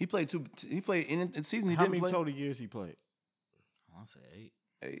 He played in season. He How didn't many play. total years he played? I want to say 8.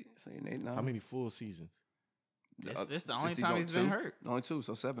 8, saying 8, 9. How many full seasons? This the only Just these time on he's been 2? hurt. Only 2,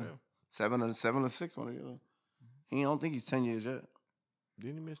 so 7. Yeah. 7 or 6, one or the other. I don't think he's 10 years yet.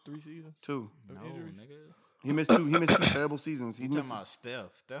 Didn't he miss 3 seasons? 2. No No, injuries? nigga. He missed 2. He missed 2 terrible seasons. He You missed. talking about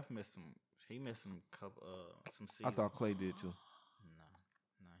Steph? Steph missed some. He missed some couple some seasons. I thought Clay did too. No,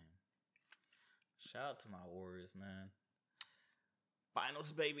 not him. Shout out to my Warriors, man.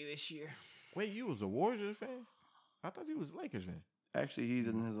 Finals baby this year. Wait, you was a Warriors fan? I thought you was a Lakers fan. Actually, he's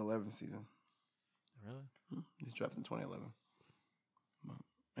in his 11th season. Really? He's drafted in 2011. But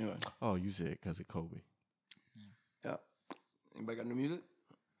anyway, Oh, you said because of Kobe. yeah. Anybody got new music?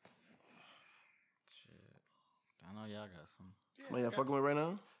 Shit. I know y'all got some. Somebody y'all fucking with right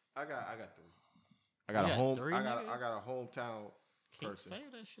now? I got 3. I got You a got home. 3, I got nigga? a hometown Keep person. saying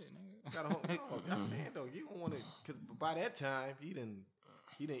that shit, nigga. I got a home. No, I'm saying though, you don't want to, because by that time he didn't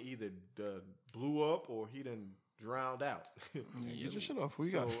either blew up or he didn't drowned out. Yeah, get your shit off. Who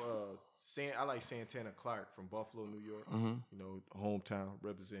you got? I like Santana Clark from Buffalo, New York. Mm-hmm. You know, hometown,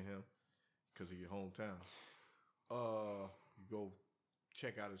 represent him because of your hometown. You go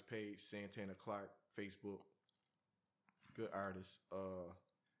check out his page, Santana Clark, Facebook. Good artist.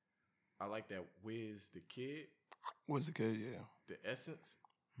 I like that Wiz the Kid, What's the kid? Yeah. The Essence.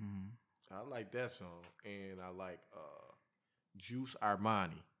 Mm-hmm. I like that song, and I like Juice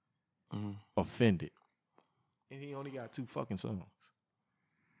Armani, Mm-hmm. Offended, and he only got 2 fucking songs.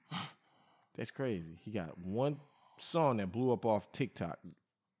 That's crazy. He got 1 song that blew up off TikTok,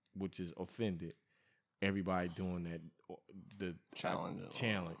 which is Offended. Everybody doing that the Challenge.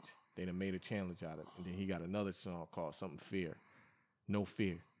 challenge. They done made a challenge out of it, and then he got another song called something Fear, No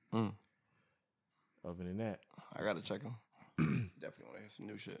Fear. Mm. Other than that, I gotta check him. Definitely want to hear some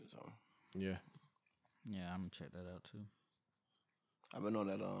new shit. So yeah. Yeah, I'm gonna check that out too. I've been on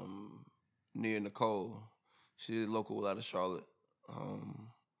that near Nicole. She's local out of Charlotte.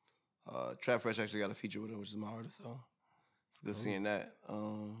 Trap Fresh actually got a feature with her, which is my artist. So Just seeing that.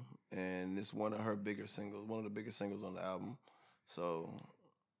 And it's one of her bigger singles, one of the biggest singles on the album. So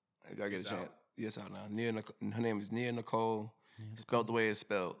I gotta get a chance. Yes, out now. Her name is Nia Nicole. Spelled the way it's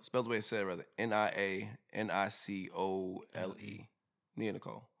spelled. Spelled the way it's said, rather. Nianicole. Nia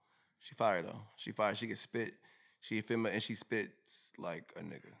Nicole. She fired though. She fired. She can spit. She female and she spits like a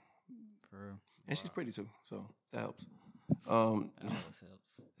nigga. For real. And she's pretty too, so that helps. That always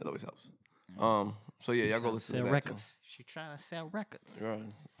helps. It always helps. So yeah, y'all go listen to that records. She trying to sell records. too.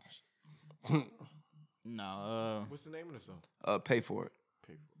 Right. No, What's the name of the song? Pay for it.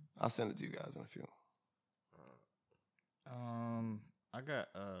 Pay for it. I'll send it to you guys in a few. I got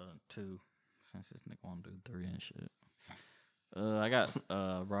 2 since this nigga want to do 3 and shit. I got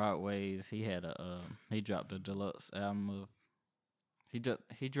Rod Waves. He had he dropped a deluxe album of. He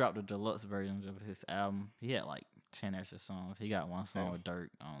dropped the deluxe versions of his album. He had like 10 extra songs. He got one song with Dirk.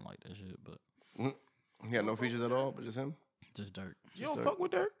 I don't like that shit, but He had no features at all, but just him. just Dirk. You don't Dirk. fuck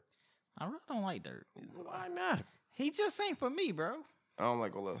with Dirk? I really don't like Dirk. Why not? He just ain't for me, bro. I don't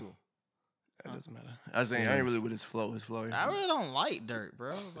like Olaf. It doesn't matter. I ain't really with his flow. His flow. I really don't like Dirk,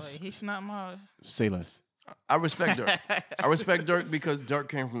 bro. Like he's not my. Say less. I respect Dirk. I respect Dirk because Dirk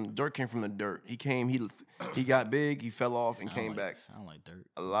came from the dirt. He got big, he fell off and came back. I don't like Dirk.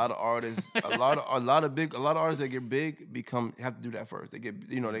 A lot of artists, a lot of artists that get big have to do that first. They get,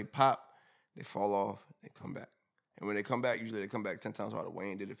 they pop, they fall off, they come back. And when they come back, usually they come back 10 times harder.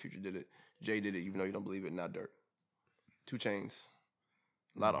 Wayne did it, Future did it, Jay did it, even though you don't believe it, not Dirk. 2 Chainz.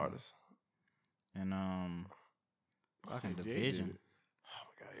 A lot of artists. And fucking Jay did Division. it. Oh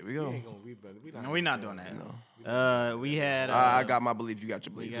my God, here we go. We ain't gonna read, No, we not doing that. No. We had. I got my belief, you got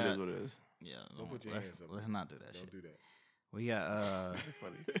your belief. got- It is what it is. Yeah, Don't put your let's, hands up. let's not do that Don't shit. do that. We got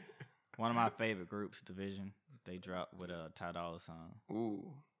Funny. one of my favorite groups, Division. They dropped with a Ty Dolla $ign. Ooh.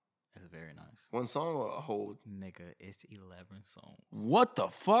 It's very nice. One song or a whole? Nigga, it's 11 songs. What the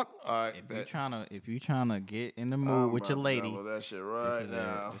fuck? All right. If you trying to get in the mood with your lady, That shit right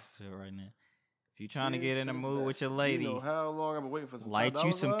now. This is it right now. If you trying to get in the mood with your lady, You know how long I've been waiting for some light you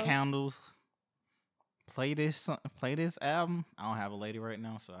 $10 some on? candles. Play this album. I don't have a lady right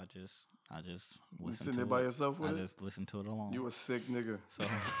now, so I just You listen sitting to there it. by yourself with I it? just listen to it alone. You a sick nigga. So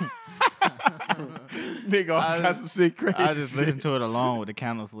Nigga, I got just- some shit crazy. I just listen to it alone with the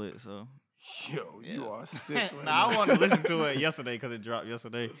candles lit. So Yo, you Yeah. are sick. Right nah, I now. wanted to listen to it yesterday because it dropped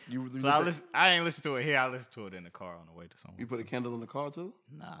yesterday. You So I ain't listen to it here. I listened to it in the car on the way to somewhere. You put a candle in the car too?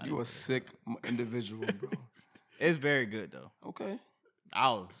 Nah, I You didn't a put it. sick individual, bro. It's very good though. Okay.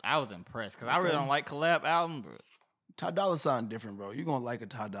 I was impressed because I really don't like collab album, bro. Ty Dolla $ign different, bro. You gonna like a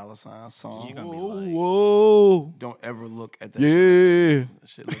Ty Dolla $ign song. You gonna be like, Whoa. Don't ever look at that. Yeah. That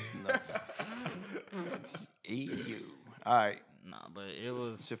shit looks nuts. EU. All right. nah, but it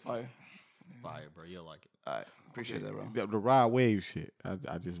was Shit fire. fire, bro. You'll like it. All right. Appreciate that, bro. The Rod Wave shit.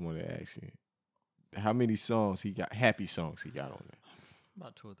 I just want to ask you, how many songs he got? Happy songs he got on there?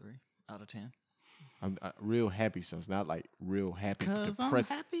 About 2 or 3 out of 10. Real happy songs, not like real happy, Cause I'm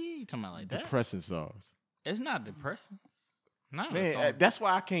happy. You talking about like that? depressing songs. It's not depressing. No, Man, that's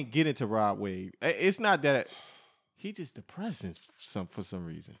why I can't get into Rod Wave. It's not that he just depressing for some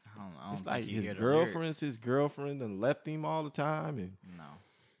reason. I don't It's think like you his hear the lyrics. girlfriend and left him all the time, and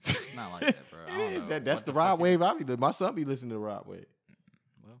No, not like that, bro. I don't know. that's What the fuck Rod is- Wave. My son be listening to Rod Wave.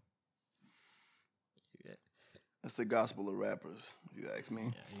 Well, yeah, That's the gospel of rappers, if you ask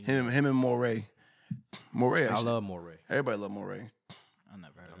me. yeah, Him and Moray. Moray, I actually. love Moray. Everybody love Moray. I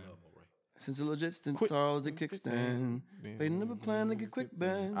never heard of it. Since the legit since Quick- Charles the kickstand. They never plan to get quick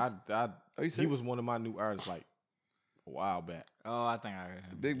bands. you you he serious? was one of my new artists like a while back. Oh, I think I heard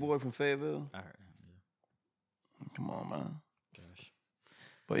him. Big yeah. boy from Fayetteville. I heard him. Come on, man. Yeah. Gosh.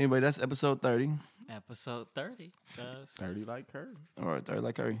 But anyway, that's episode 30. Episode 30, guys. 30 like Curry. All right, 30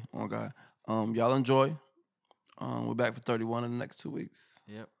 like Curry. Oh, God. Y'all enjoy. We're back for 31 in the next 2 weeks.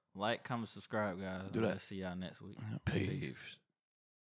 Yep. Like, comment, subscribe, guys. Do that. Let's see y'all next week. Peace.